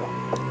shit.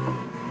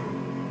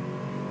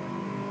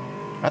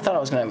 I thought I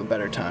was gonna have a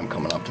better time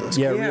coming up to this.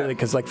 Yeah, Yeah. really,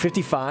 because like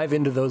 55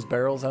 into those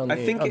barrels on the,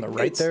 I think on the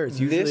right it's there is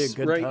usually this a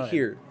good right time.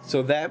 here.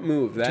 So that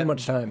move, that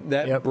much time.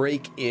 that Yep.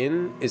 break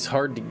in is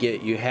hard to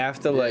get. You have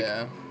to like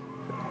Yeah.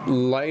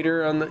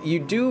 lighter on the. You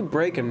do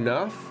break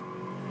enough,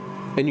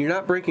 and you're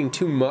not breaking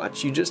too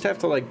much. You just have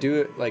to like do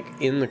it like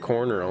in the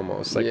corner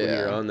almost, like when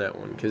Yeah. you're on that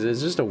one, because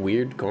it's just a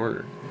weird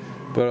corner.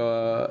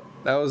 But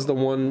that was the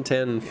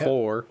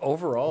 110.4.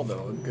 Overall,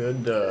 though, a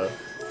good.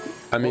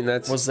 I mean,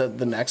 that's Was that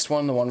the next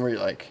one, the one where you're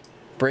like,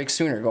 brake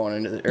sooner going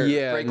into the, or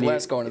brake and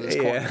less going into this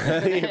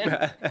corner?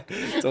 Yeah.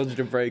 Told you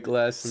to break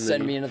less. And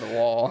Send then me into the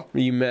wall.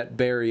 You met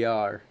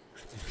barrier,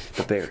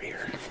 the barrier.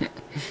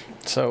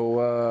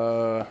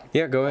 So,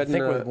 Yeah, go I ahead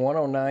think and with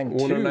 109.2,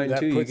 109.2,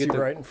 that you puts get you to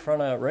right in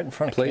front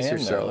of place Cam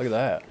yourself. there. Look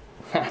at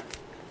that.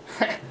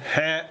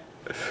 ha.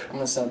 I'm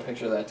gonna send a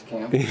picture of that to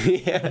Cam.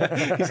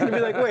 Yeah, he's gonna be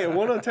like, wait,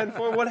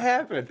 110.4, what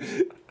happened?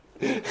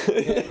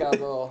 Yeah, got a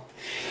little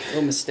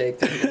mistake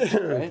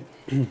there,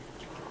 right?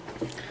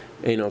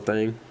 Ain't no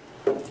thing.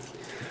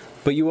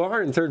 But you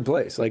are in third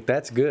place. Like,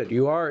 that's good.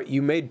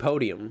 You made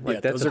podium. Like, Yeah,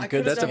 that's those a are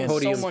good That's a stands.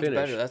 podium so much finish.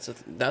 better.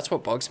 That's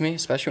what bugs me,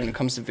 especially when it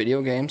comes to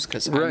video games,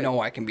 because I Right. know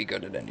I can be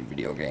good at any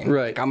video game.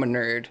 Right. Like, I'm a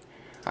nerd.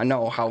 I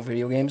know how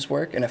video games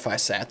work, and if I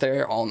sat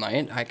there all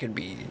night, I could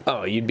be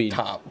Oh, you'd be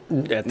top.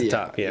 at the Yeah,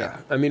 top. Yeah. yeah.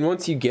 I mean,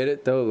 once you get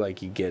it though,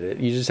 like you get it.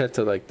 You just have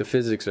to like the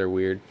physics are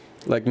weird.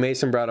 Like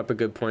Mason brought up a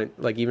good point.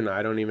 Like even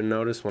I don't even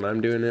notice when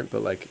I'm doing it,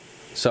 but like,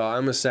 so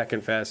I'm a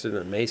second faster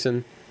than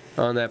Mason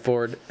on that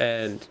board,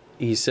 and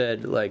he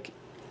said like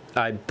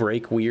I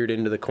brake weird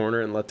into the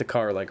corner and let the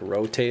car like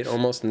rotate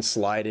almost and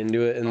slide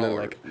into it, and then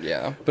like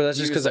yeah. But that's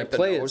just Use, because I like, the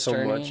play it nose so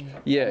turning much.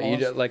 Yeah,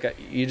 almost.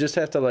 you just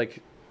have to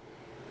like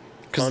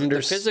 'Cause the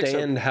physics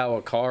understand how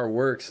a car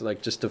works,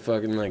 like just to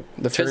fucking like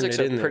The turn physics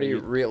it in are there. pretty You-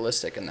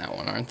 realistic in that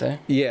one, aren't they?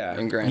 Yeah,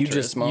 In Gran You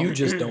Turismo.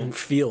 just don't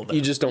feel that.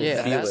 you just don't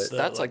yeah, feel that's, it.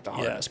 that's like the Yeah.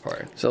 hardest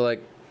part. So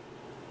like,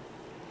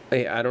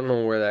 hey, I don't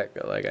know where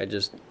that like I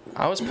just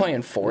I was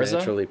playing Forza,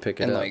 Naturally pick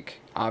it and up. like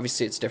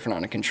obviously it's different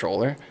on a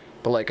controller,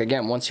 but like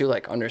again, once you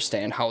like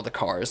understand how the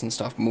cars and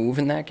stuff move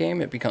in that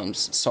game, it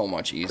becomes so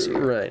much easier.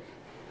 right.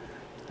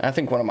 And I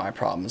think one of my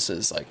problems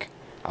is like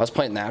I was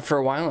playing that for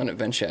a while, and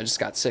eventually I just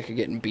got sick of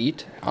getting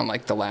beat on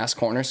like the last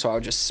corner, so I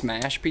would just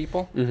smash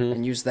people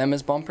and use them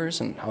as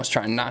bumpers, and I was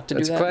trying not to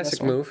That's do a that. in classic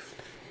this one. move.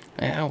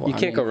 Yeah, well, You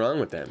can't go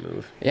wrong with that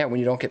move. Yeah, when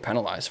you don't get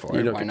penalized for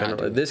You it, don't why get not do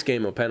penalized. it? This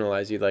game will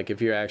penalize you. Like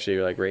if you're actually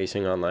like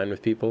racing online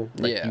with people,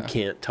 like Yeah. you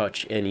can't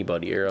touch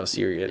anybody or else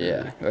you're getting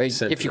Yeah,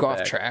 sent if to you the go off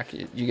back. track,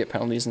 you get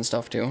penalties and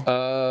stuff too.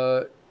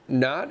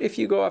 Not if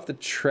you go off the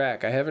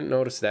track. I haven't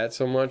noticed that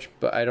so much,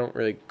 but I don't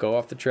really go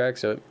off the track,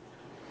 so it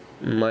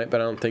might, but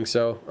I don't think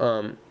so.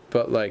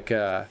 But like,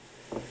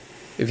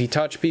 if you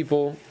touch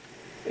people,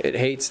 it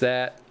hates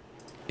that.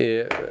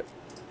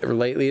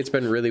 Lately, it's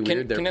been really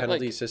weird. Their can it,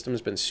 penalty like-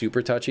 system's been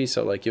super touchy,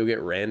 so like you'll get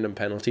random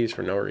penalties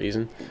for no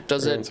reason.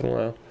 Does every it- once in a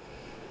while?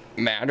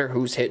 Matter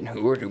who's hitting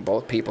who, or do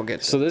both people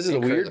get? So this is the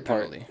incur weird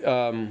part.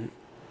 penalty?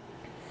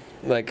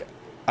 Like,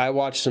 I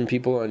watch some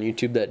people on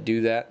YouTube that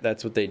do that.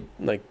 That's what they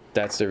like.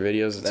 That's their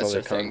videos. It's all That's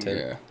their their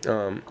thing,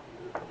 content.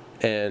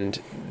 And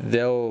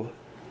they'll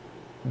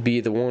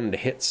be the one to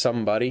hit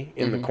somebody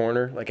in the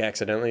corner, like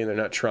accidentally, and they're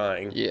not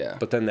trying. Yeah.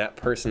 But then that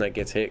person that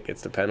gets hit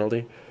gets the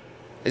penalty.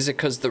 Is it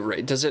because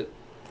does it?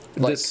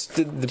 Like,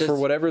 For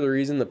whatever the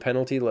reason, the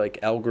penalty like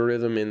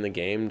algorithm in the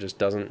game just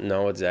doesn't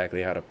know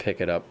exactly how to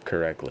pick it up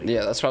correctly.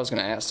 Yeah, that's what I was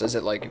gonna ask. Is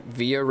it like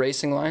via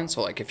racing line?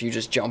 So like if you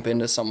just jump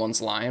into someone's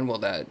line, will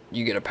that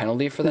you get a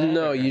penalty for that?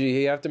 No, or?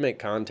 you have to make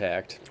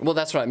contact. Well,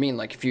 that's what I mean.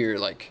 Like if you're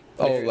like,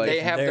 like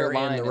they have their they're in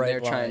line the and right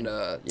they're line. trying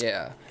to,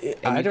 yeah. And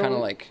I you kind don't of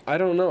like. I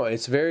don't know.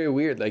 It's very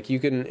weird. Like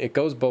it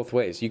goes both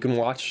ways. You can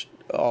watch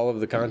all of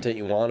the content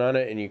you want on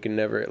it, and you can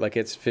never like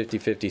it's 50-50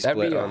 That'd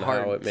split be a on how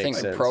hard it thing makes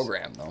to sense.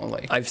 program though.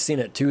 Like I've seen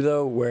it too,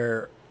 though,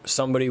 where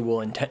somebody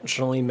will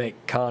intentionally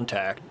make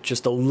contact,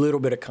 just a little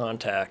bit of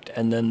contact,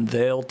 and then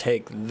they'll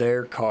take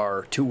their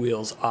car 2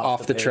 wheels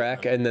off the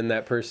track, and then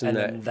that person and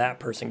then that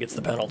person gets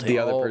the penalty. the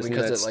other Oh, person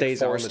because that it, like,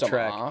 stays on forced the them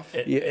track. off?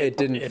 It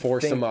didn't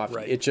force them off.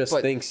 right. It just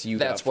But thinks you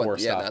got that's what-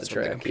 forced yeah, off that's the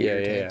what the track. computer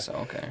Yeah. takes,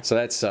 okay. So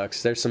that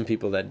sucks. There's some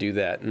people that do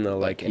that, and they'll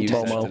like use that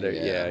intentionally, to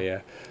their, yeah.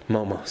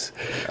 Momos.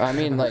 I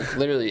mean, like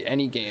literally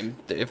any game.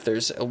 If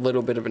there's a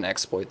little bit of an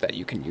exploit that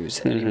you can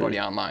use, anybody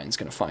online is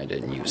gonna find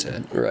it and use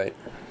it. Right.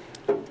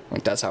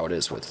 Like that's how it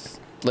is with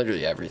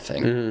literally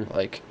everything.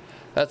 Like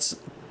that's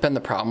been the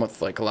problem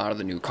with like a lot of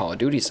the new Call of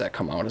Duties that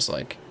come out. Is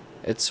like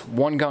it's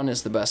one gun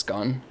is the best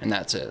gun and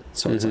that's it.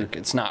 So it's like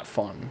it's not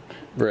fun.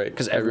 Right.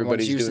 Because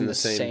everybody's using doing the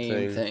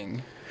same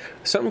thing.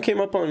 Something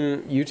came up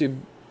on YouTube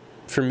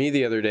for me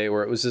the other day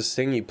where it was this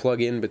thing you plug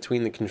in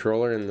between the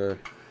controller and the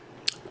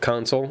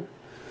console,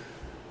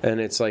 and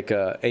it's like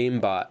a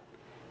aimbot.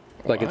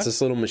 Like it's What?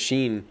 this little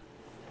machine,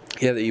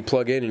 that you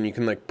plug in, and you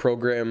can like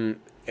program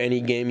any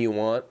game you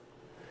want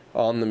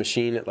on the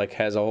machine. It like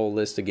has a whole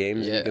list of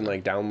games. And you can Yeah.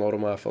 like download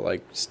them off of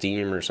like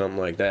Steam or something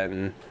like that,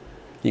 and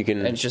you can.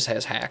 And it just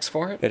has hacks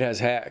for it. It has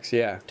hacks,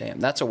 yeah. Damn,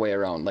 that's a way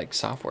around like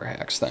software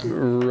hacks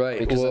then. Right.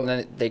 Because well,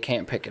 then they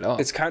can't pick it up.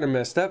 it's kind of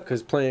messed up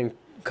because playing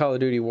Call of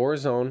Duty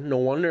Warzone, no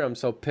wonder I'm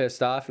so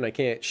pissed off and I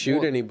can't shoot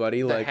Well,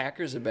 anybody. The Like,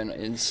 hackers have been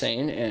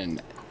insane,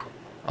 and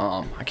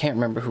I can't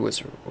remember who was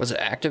it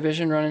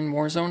Activision running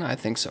Warzone? I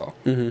think so.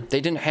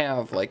 They didn't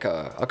have like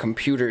a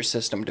computer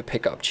system to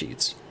pick up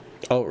cheats.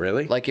 oh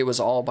really? Like it was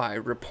all by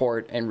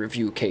report and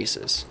review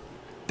cases.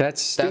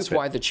 That's stupid. That's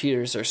why the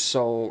cheaters are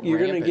so. You're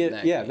gonna rampant in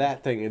get game.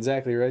 that thing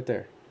exactly right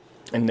there.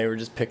 And they were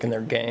just picking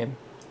their game.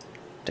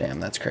 Damn,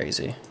 that's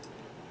crazy.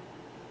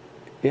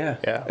 Yeah.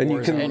 Yeah, And you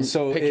Warzone. can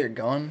And pick your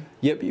gun.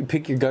 Yep, you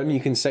pick your gun. You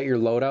can set your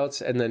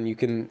loadouts, and then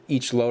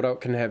each loadout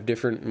can have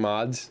different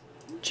mods.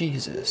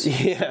 Jesus,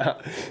 Yeah.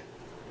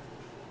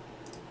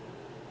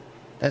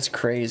 that's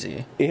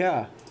crazy.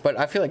 Yeah. But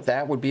I feel like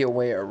that would be a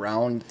way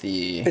around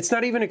the. It's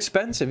not even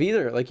expensive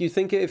either. Like you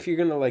think if you're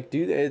gonna like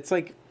do that, it's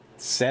like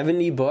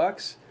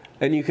 $70,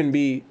 and you can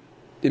be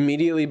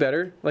immediately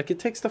better. Like it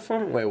takes the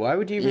fun away. Why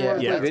would you even want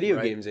to play that's video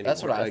right. games anymore?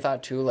 That's what I Like,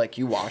 thought too. Like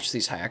you watch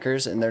these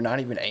hackers and they're not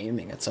even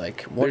aiming. It's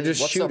like They're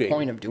just what's shooting. the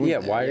point of doing Yeah.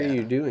 that? Why are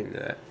you doing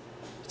that?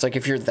 It's like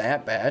if you're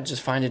that bad,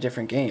 just find a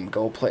different game.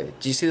 Go play.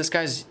 Do you see this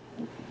guy's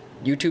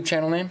YouTube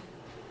channel name?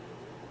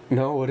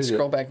 No. What is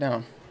Scroll back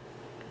down.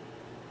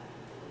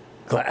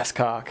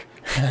 Glasscock.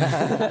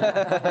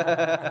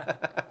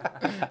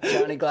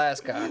 Johnny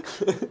Glasscock.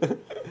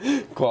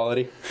 it?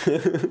 Quality.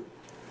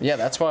 Yeah,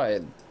 that's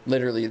why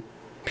literally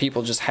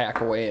people just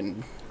hack away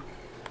and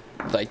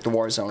like the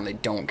Warzone, they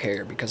don't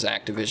care because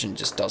Activision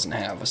just doesn't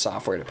have a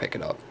software to pick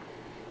it up.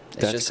 It's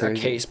That's just crazy.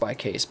 a case by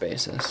case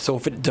basis. So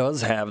if it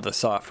does have the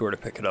software to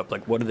pick it up,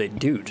 like what do they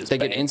do? Just They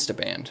get ban? insta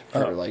banned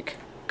for Oh. like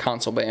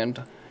console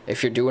banned.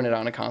 If you're doing it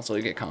on a console,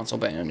 you get console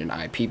banned and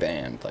IP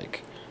banned.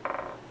 Like,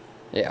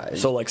 yeah.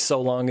 So like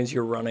so long as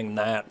you're running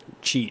that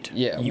cheat.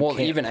 yeah. you Well,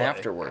 can't even play.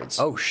 afterwards.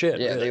 Oh shit.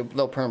 Yeah, really?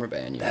 they'll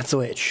permaban you. That's the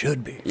way it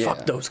should be. Yeah.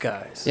 Fuck those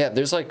guys. Yeah,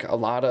 there's like a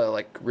lot of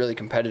like really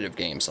competitive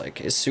games.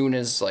 Like as soon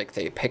as like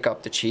they pick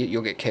up the cheat,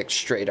 you'll get kicked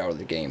straight out of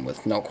the game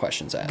with no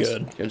questions asked.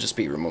 Good. You'll just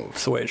be removed.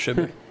 That's the way it should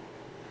be.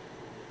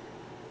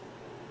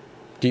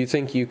 Do you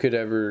think you could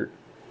ever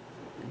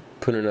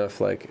put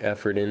enough like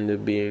effort into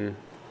being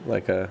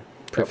like a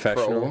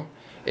professional? Pro.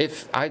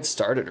 If I'd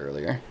started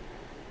earlier,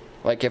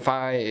 like if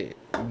I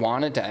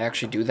wanted to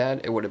actually do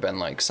that, it would have been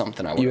like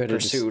something I would You have had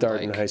to just pursued start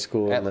like, in high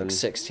school at and like then-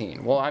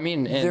 16. Well, I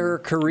mean, in There are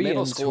middle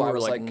Koreans school, who I are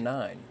was like like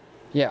 9.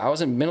 yeah, I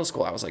was in middle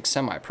school. I was like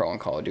semi-pro in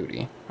Call of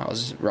Duty. I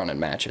was running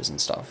matches and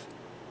stuff.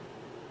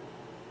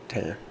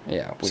 Damn.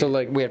 Yeah. So,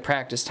 like- we had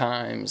practice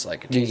times,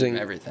 like a Do you team, think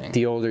everything.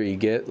 the older you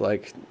get,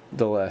 like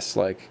the less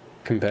like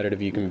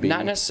competitive you can be?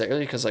 Not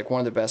necessarily because like one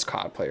of the best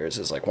COD players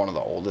is like one of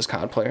the oldest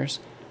COD players,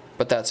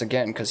 but that's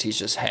again because he's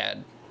just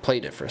had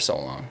played it for so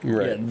long.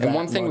 Right. Yeah, And that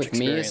one thing much with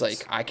me is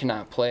experience. like I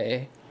cannot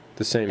play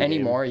The same game.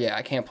 anymore. Yeah,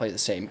 I can't play the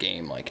same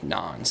game like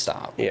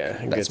non-stop.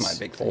 Yeah, it that's gets my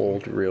big thing.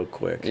 old real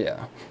quick.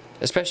 Yeah,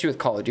 especially with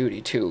Call of Duty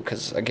too,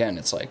 because again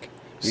it's like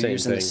you're Same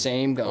using the thing,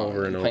 same gun, over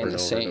and and over playing and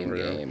the over and same over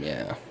and over. game.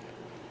 Yeah,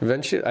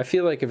 Eventually, I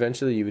feel like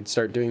eventually you would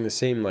start doing the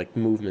same like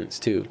movements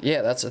too.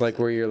 yeah, that's a Like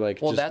where you're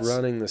like Well, just that's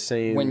running the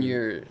same. when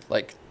you're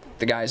like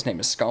the guy's name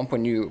is Scump,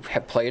 when you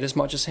have played as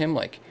much as him,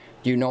 like,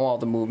 you know all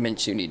the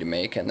movements you need to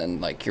make, and then,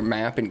 like, your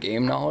map and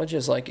game knowledge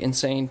is, like,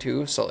 insane,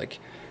 too. So, like,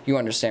 you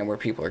understand where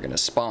people are going to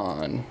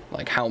spawn,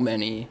 like, how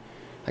many,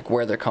 like,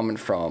 where they're coming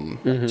from,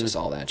 like, just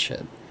all that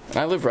shit. And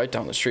I live right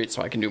down the street,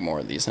 so I can do more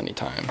of these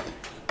anytime.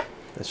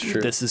 That's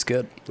true. This is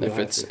good. If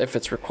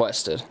it's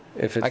requested.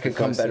 If it's I could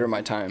come better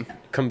my time.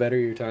 Come better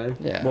your time?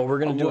 Yeah. Well, we're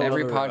going to do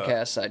every another,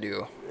 podcast I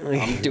do.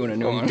 I'm doing a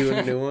new one. Doing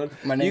a new one?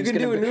 My name's you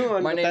can do a new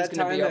one, my but name's that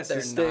gonna time be up has there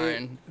to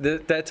stay.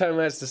 9. That time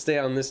has to stay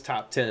on this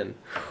top 10.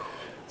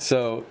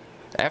 So,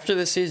 After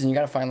this season, you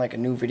gotta find like a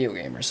new video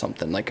game or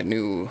something, like a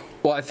new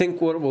well, I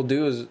think what we'll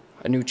do is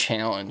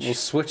challenge. we'll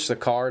switch the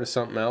car to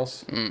something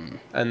else,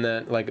 and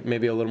then like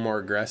maybe a little more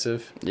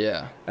aggressive,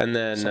 Yeah. and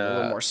then Something a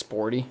little more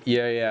sporty.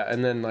 yeah,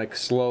 and then like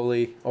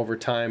slowly over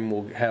time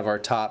we'll have our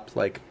top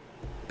like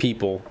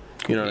people.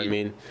 You know what I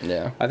mean?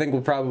 Yeah. I think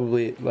we'll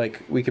probably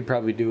we could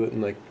probably do it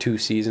in like 2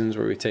 seasons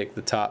where we take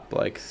the top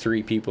like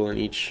 3 people in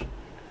each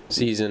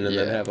season and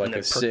then have like And then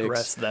a 6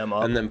 progress them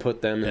up. and then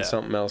put them in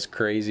something else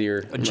crazier,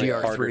 A like,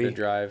 GR3. harder to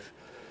drive.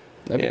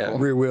 That'd be Yeah. cool.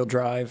 rear wheel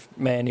drive,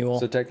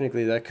 manual. So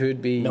technically that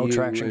could be No you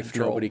traction if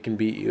control. nobody can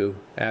beat you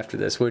after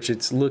this, which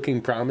it's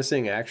looking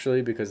promising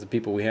actually because the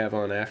people we have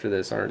on after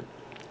this aren't,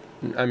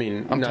 I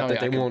mean, I'm not telling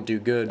that you, they won't do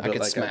good, I but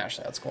could like smash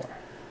that score.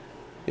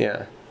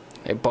 yeah.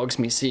 It bugs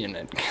me seeing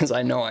it because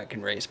I know I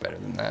can race better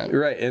than that.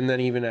 Right, and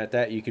then even at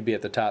that you could be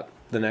at the top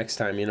the next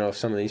time, you know, if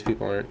some of these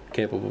people aren't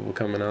capable of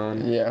coming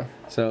on. Yeah.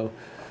 So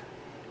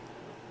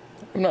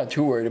I'm not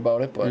too worried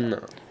about it, but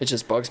No. it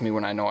just bugs me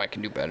when I know I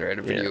can do better at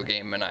a video Yeah.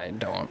 game and I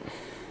don't.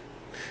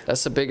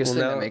 That's the biggest Well,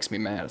 thing now that makes me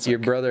mad. It's your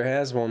like, brother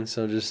has one,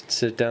 so just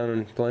sit down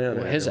and play on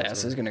well, it. his every ass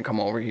once in is gonna come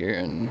over here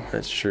and a while.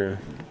 That's true.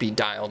 be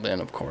dialed in.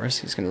 Of course,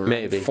 he's gonna run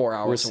Maybe 4 We'll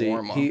hours see. of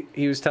warm up.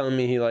 He was telling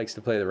me he likes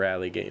to play the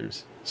rally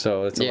games,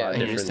 so it's a Yeah, lot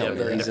he was different. telling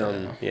me than that. he's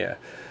on. Yeah.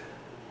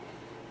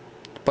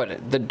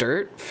 But the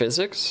dirt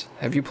physics,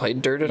 have you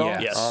played dirt at all? Yeah,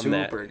 Yes. on Super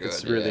that, good.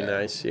 it's really yeah.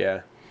 nice.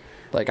 Yeah,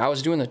 Like I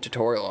was doing the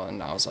tutorial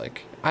and I was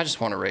like, I just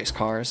want to race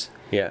cars.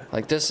 yeah,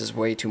 Like this is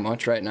way too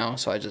much right now,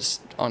 so I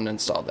just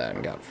uninstalled that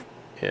and got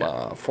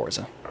yeah.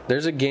 Forza.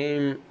 There's a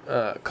game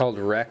called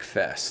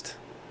Wreckfest.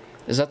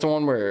 Is that the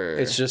one where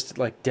It's just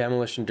like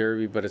demolition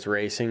derby, but it's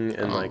racing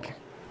and like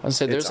I would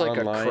say there's it's like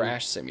online. a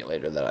crash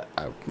simulator that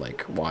I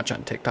like watch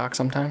on TikTok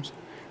sometimes,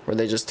 where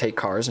they just take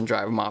cars and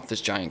drive them off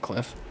this giant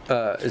cliff.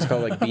 it's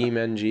called like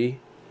BeamNG.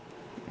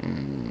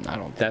 I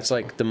don't. That's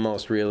like the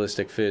most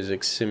realistic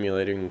physics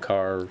simulating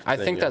car. I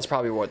thing think that's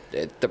probably what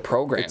the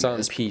program It's on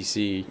is.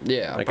 PC.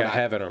 Yeah, like but I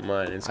have it on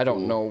mine. It's I don't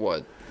cool. know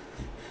what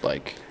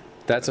like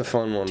That's a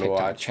fun one to TikTok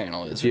watch.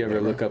 channel is. If you or ever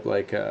whatever. look up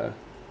like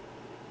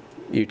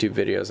YouTube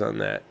videos on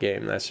that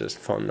game, that's just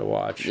fun to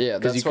watch. Yeah,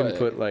 because you that's can why-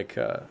 put like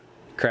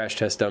crash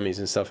test dummies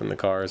and stuff in the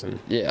cars, and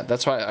Yeah,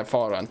 that's why I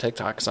follow it on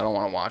TikTok because I don't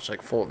want to watch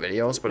like full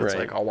videos, but it's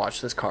Right. like I'll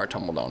watch this car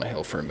tumble down a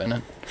hill for a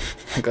minute.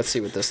 Like, let's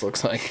see what this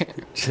looks like.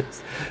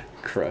 just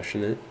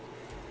crushing it.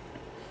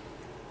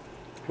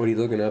 What are you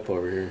looking up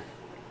over here?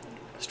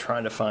 I was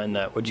trying to find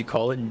that. What'd you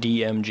call it?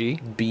 DMG?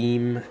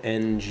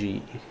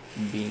 BeamNG.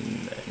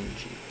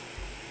 BeamNG.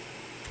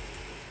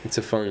 It's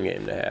a fun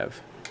game to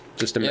have,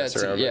 just to mess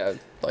around with. yeah,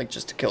 like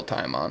just to kill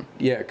time on.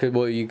 Yeah,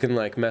 well, you can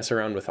like mess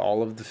around with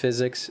all of the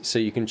physics, so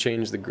you can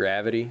change the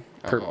gravity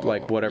per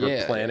like whatever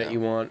yeah, planet yeah. you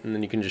want, and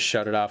then you can just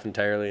shut it off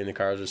entirely, and the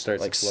car just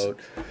starts Like to float.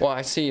 Well,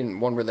 I seen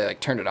one where they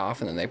like turned it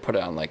off and then they put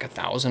it on like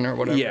 1,000 or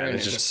whatever. Yeah, and and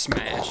it it just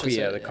smashes.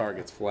 Yeah, it, the car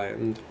gets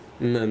flattened,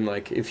 and then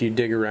like if you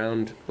dig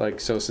around, like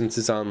so since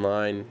it's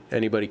online,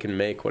 anybody can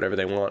make whatever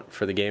they want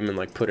for the game and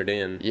like put it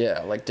in.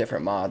 Yeah, like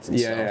different mods and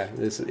stuff.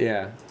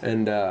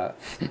 And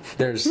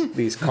there's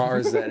these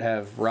cars that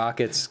have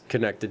rockets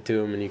connected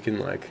to them, and you can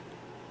like.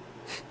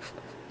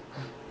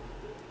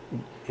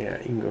 Yeah,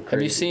 you can go crazy.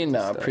 Have you seen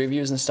with stuff.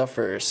 previews and stuff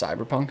for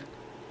Cyberpunk?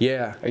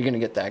 Yeah, Are you gonna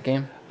get that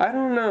game? I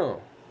don't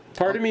know.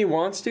 Part of me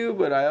wants to,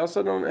 but I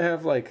also don't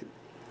have like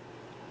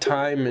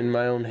time in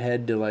my own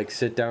head to like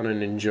sit down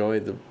and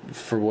enjoy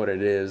for what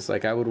it is.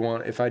 Like I would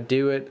want, if I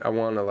do it, I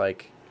want to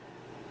like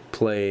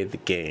play the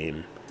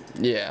game,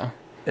 Yeah.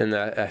 and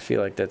I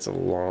feel like that's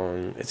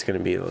it's gonna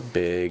be a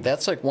big.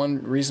 That's like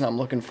one reason I'm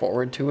looking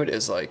forward to it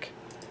is like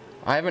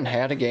I haven't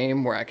had a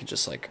game where I could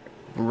just like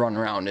run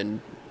around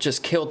and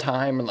just kill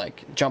time and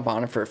like jump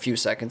on it for a few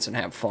seconds and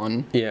have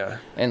fun. Yeah,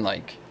 And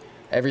like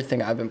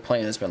everything I've been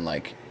playing has been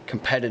like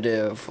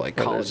competitive, like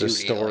where Call of there's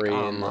Duty, a story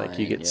like, and like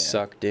you online, get yeah.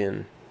 sucked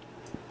in.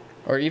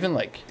 Or even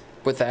like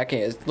with that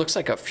game, it looks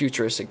like a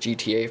futuristic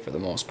GTA for the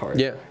most part.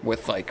 Yeah.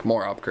 With like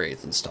more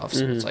upgrades and stuff.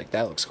 So it's like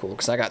that looks cool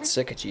because I got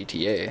sick of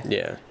GTA.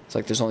 Yeah, It's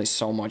like there's only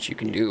so much you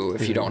can do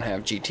if you don't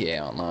have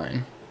GTA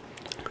Online.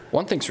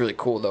 One thing's really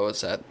cool though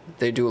is that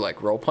they do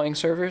like role playing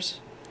servers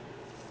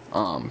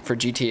for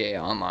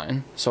GTA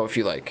Online. So if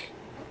you like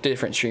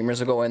different streamers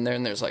will go in there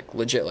and there's like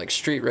legit like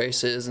street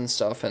races and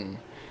stuff, and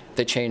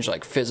they change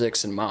like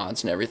physics and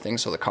mods and everything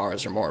so the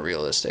cars are more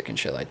realistic and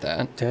shit like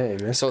that. dang,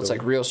 that's So it's cool.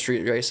 like real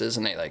street races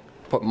and they like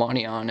put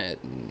money on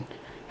it and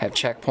have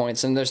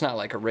checkpoints, and there's not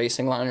like a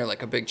racing line or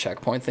like a big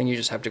checkpoint thing. You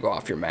just have to go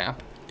off your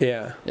map.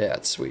 Yeah. Yeah,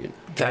 it's sweet.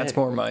 That's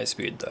more my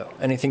speed though.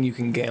 Anything you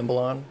can gamble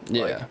on.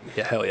 Yeah. Like,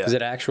 yeah, hell yeah. Is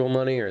it actual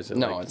money or is it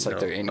No, like, it's like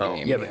their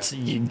in-game. Yeah, but it's,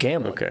 you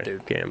gamble, Okay,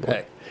 dude. gambling.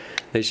 Hey,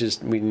 It's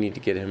just, we need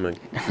to get him a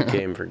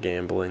game for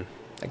gambling.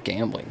 A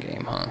gambling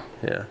game, huh?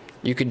 Yeah.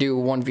 You could do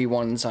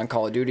 1v1s on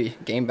Call of Duty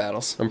game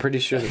battles. I'm pretty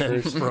sure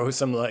the first throw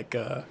some like.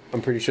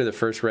 I'm pretty sure the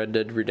first Red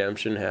Dead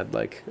Redemption had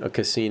like a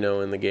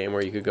casino in the game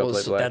where you could go Well,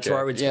 play so blackjack. that's where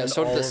I would Yeah, spend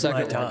so all did the of my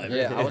second one. time.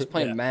 Yeah, I was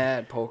playing Yeah.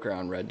 mad poker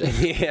on Red Dead.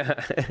 Yeah.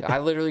 I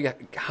literally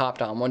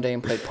hopped on one day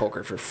and played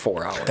poker for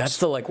 4 hours. That's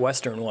the like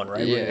Western one, right?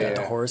 Where you Yeah. got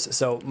the horse.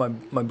 So my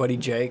buddy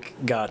Jake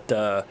got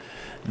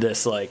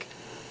this like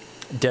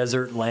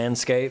desert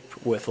landscape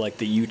with like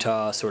the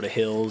Utah sort of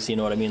hills, you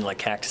know what I mean, like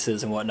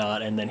cactuses and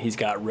whatnot. And then he's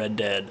got Red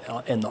Dead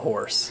and the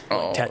horse, like,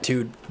 Oh.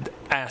 tattooed,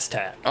 ass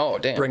tat. Oh,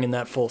 damn. Bringing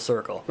that full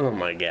circle. Oh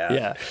my god.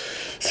 Yeah.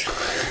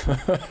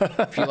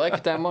 If you like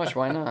it that much,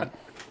 why not?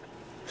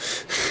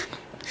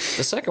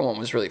 The second one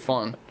was really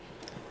fun.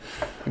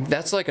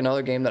 That's like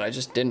another game that I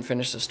just didn't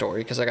finish the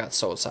story because I got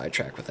so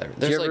sidetracked with it.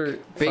 There's you ever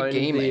like big find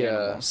game the,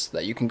 animals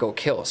that you can go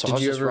kill. So I Did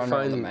was you just ever running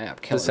around find the map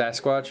the killing.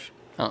 Sasquatch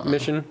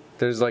mission?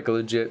 There's like a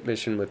legit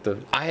mission with the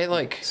I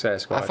like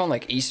Sasquatch. I found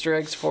like Easter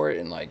eggs for it,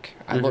 and like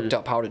I looked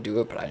up how to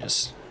do it, but I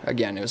just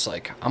again it was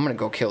like I'm gonna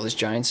go kill this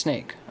giant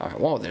snake. All right,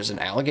 whoa, there's an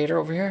alligator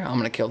over here. I'm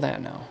gonna kill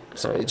that now.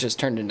 So it just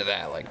turned into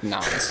that like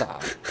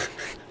nonstop.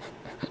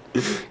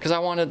 Because I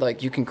wanted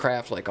like you can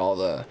craft like all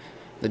the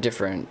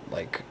different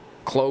like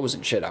clothes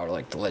and shit out of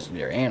like the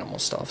legendary animal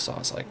stuff. So I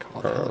was like,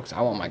 oh, that looks,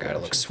 I want my guy to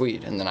look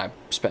sweet, and then I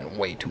spent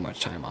way too much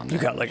time on that. You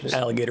got like Just-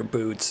 alligator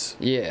boots.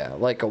 yeah,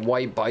 like a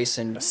white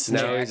bison. now he's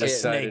jacket. excited.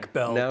 snake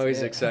belt. Now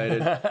he's excited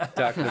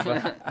talking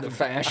about The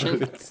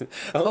fashion.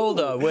 Hold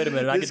on, wait a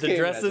minute. I get to game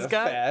dress has this a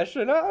guy?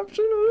 Fashion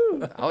option.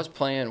 Ooh. I was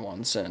playing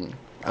once and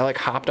I like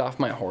hopped off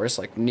my horse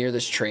like near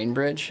this train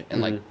bridge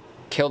and like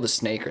killed a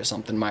snake or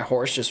something. My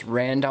horse just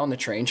ran down the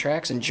train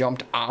tracks and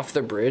jumped off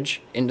the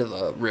bridge into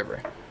the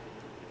river.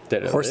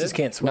 Did it Horses live?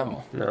 can't swim.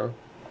 No, No.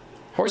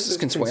 horses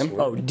can swim.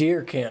 Oh,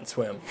 deer can't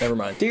swim. Never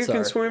mind. Deer Sorry.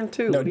 can swim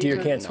too. No, What are you deer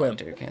talking- can't swim. No,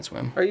 deer can't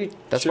swim. Are you?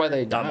 That's sure? why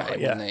they know, die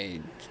yeah. when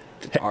they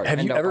Have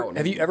end you up ever out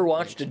have in you ever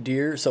watched a nature.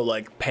 deer so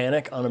like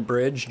panic on a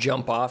bridge,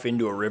 jump off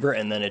into a river,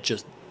 and then it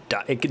just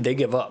die? They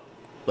give up.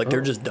 Like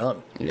they're just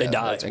done. They Yeah,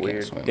 die. they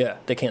can't swim. Yeah,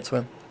 they can't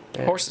swim.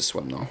 Horses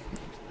swim though.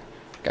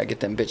 Gotta get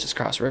them bitches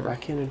across river. Why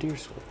can't a deer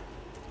swim?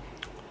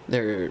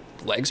 Their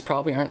legs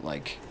probably aren't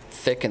like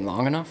thick and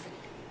long enough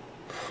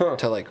Huh.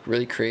 to like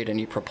really create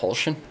any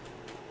propulsion.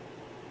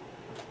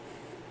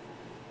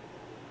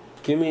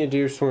 Give me a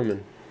deer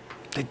swimming.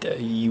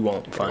 You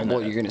won't find Well,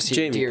 that. you're gonna see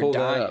Jamie, a deer pull that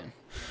up.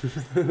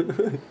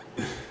 dying.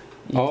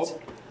 Oh.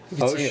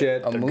 Oh see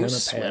shit. a They're gonna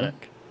moose swim.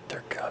 panic.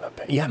 They're gonna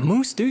panic. Yeah,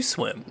 moose do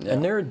swim, Yeah.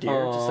 and they're a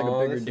deer, just like a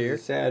Aw, bigger this is deer. a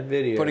sad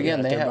video. But again,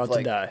 Yeah, they they're have about to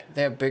like die.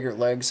 they have bigger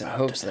legs and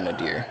hooves than a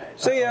deer.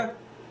 See ya.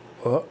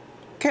 Oh,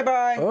 Okay,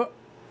 bye. oh,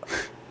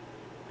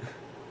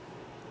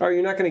 Are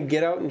you not gonna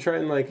get out and try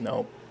and like?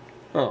 no,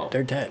 Oh.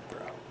 they're dead,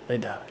 bro. They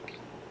died.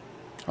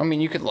 I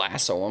mean, you could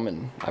lasso them,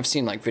 and I've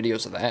seen like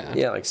videos of that.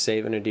 Yeah, like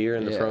saving a deer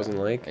in the Yeah. frozen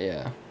lake.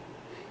 Yeah.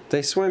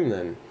 They swim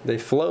then. They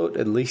float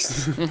at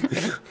least.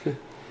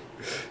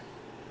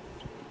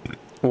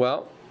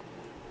 Well,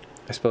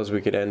 I suppose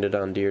we could end it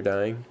on deer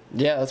dying.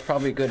 Yeah, that's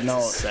probably a good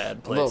note. Sad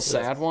A little place.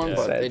 sad one, Yeah.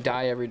 but Sad. they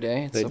die every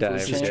day. It's They the die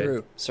food every chain. day.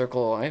 True.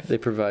 Circle of life. They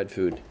provide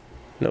food.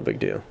 No big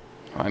deal.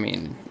 I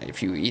mean,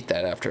 if you eat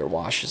that after it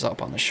washes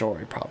up on the shore,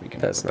 you're probably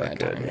gonna That's have a not bad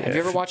good, time. yeah. Have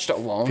you ever watched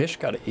Alone? Fish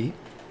gotta eat.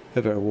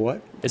 About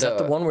what? Is that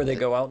the The- one where they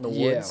go out in the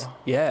yeah. woods?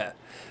 Yeah.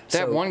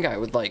 That So- one guy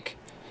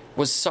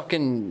was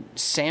sucking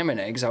salmon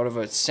eggs out of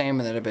a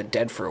salmon that had been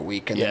dead for a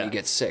week, and Yeah. then he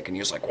gets sick, and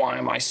he was like, "Why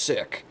am I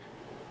sick?"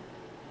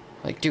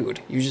 Like, dude,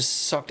 you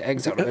just sucked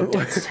eggs out of a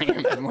dead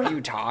salmon. What are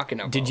you talking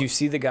about? Did you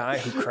see the guy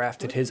who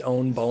crafted his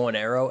own bow and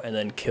arrow and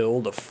then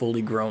killed a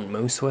fully grown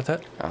moose with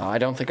it? I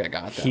don't think I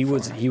got that. He far.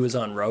 was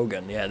on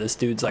Rogan. Yeah, this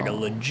dude's like a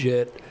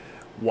legit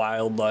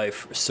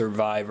wildlife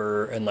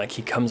survivor, and like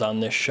he comes on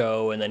this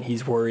show, and then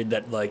he's worried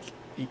that like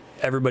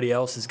everybody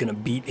else is gonna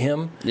beat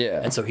him.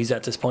 Yeah. And so he's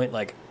at this point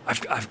like,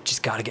 I've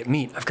just got to get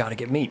meat. I've got to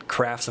get meat.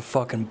 Crafts a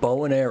fucking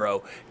bow and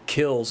arrow,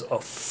 kills a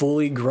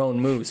fully grown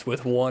moose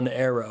with one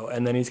arrow,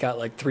 and then he's got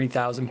like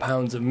 3,000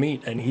 pounds of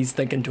meat, and he's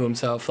thinking to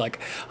himself like,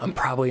 I'm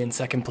probably in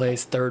second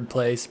place, third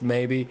place,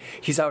 maybe.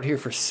 He's out here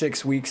for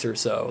 6 weeks or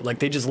so. Like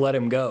they just let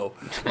him go,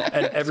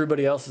 and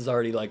everybody else has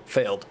already like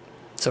failed.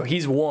 So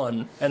he's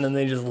won, and then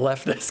they just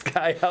left this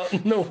guy out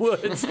in the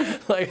woods.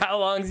 Like, how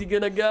long's he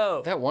gonna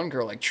go? That one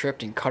girl like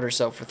tripped and cut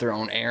herself with her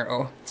own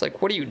arrow. It's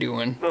like, what are you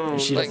doing?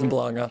 She Like, doesn't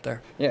belong out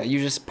there. yeah, you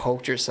just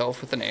poked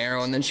yourself with an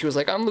arrow, and then she was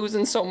like, I'm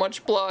losing so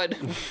much blood.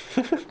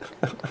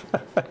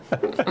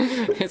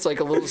 It's like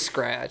a little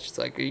scratch. It's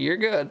like, you're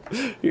good.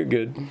 You're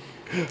good.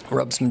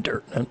 Rub some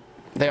dirt in it.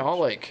 They all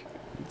like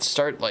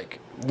start like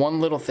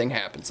one little thing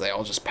happens, they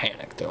all just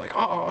panic. They're like,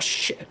 oh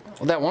shit.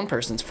 Well, that one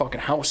person's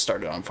fucking house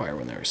started on fire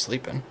when they were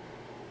sleeping.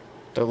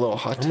 Their little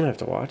hut. I'm gonna have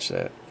to watch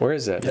that. Where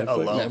is that? Yeah, Netflix?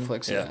 Alone.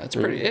 Netflix, yeah. Yeah. It's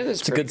pretty. It is.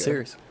 It's a pretty good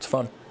series. It's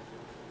fun.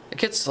 It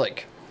gets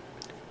like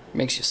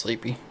makes you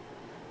sleepy.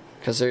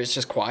 Because it's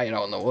just quiet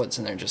out in the woods,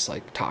 and they're just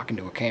like talking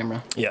to a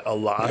camera. Yeah, a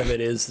lot of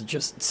it is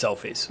just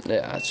selfies.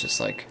 Yeah, it's just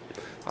like,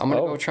 I'm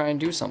gonna go try and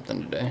do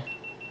something today.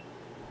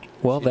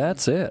 Well,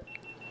 that's it.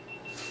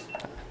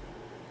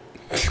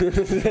 Give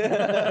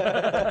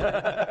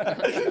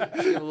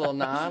a little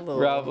nod,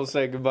 Rob will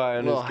say goodbye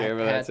on his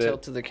camera. Hat That's tilt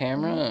it. to the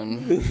camera,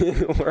 and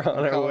We're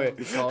on our way.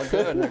 call it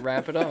good and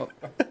wrap it up.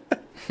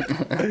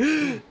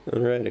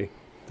 Alrighty,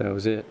 that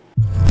was it.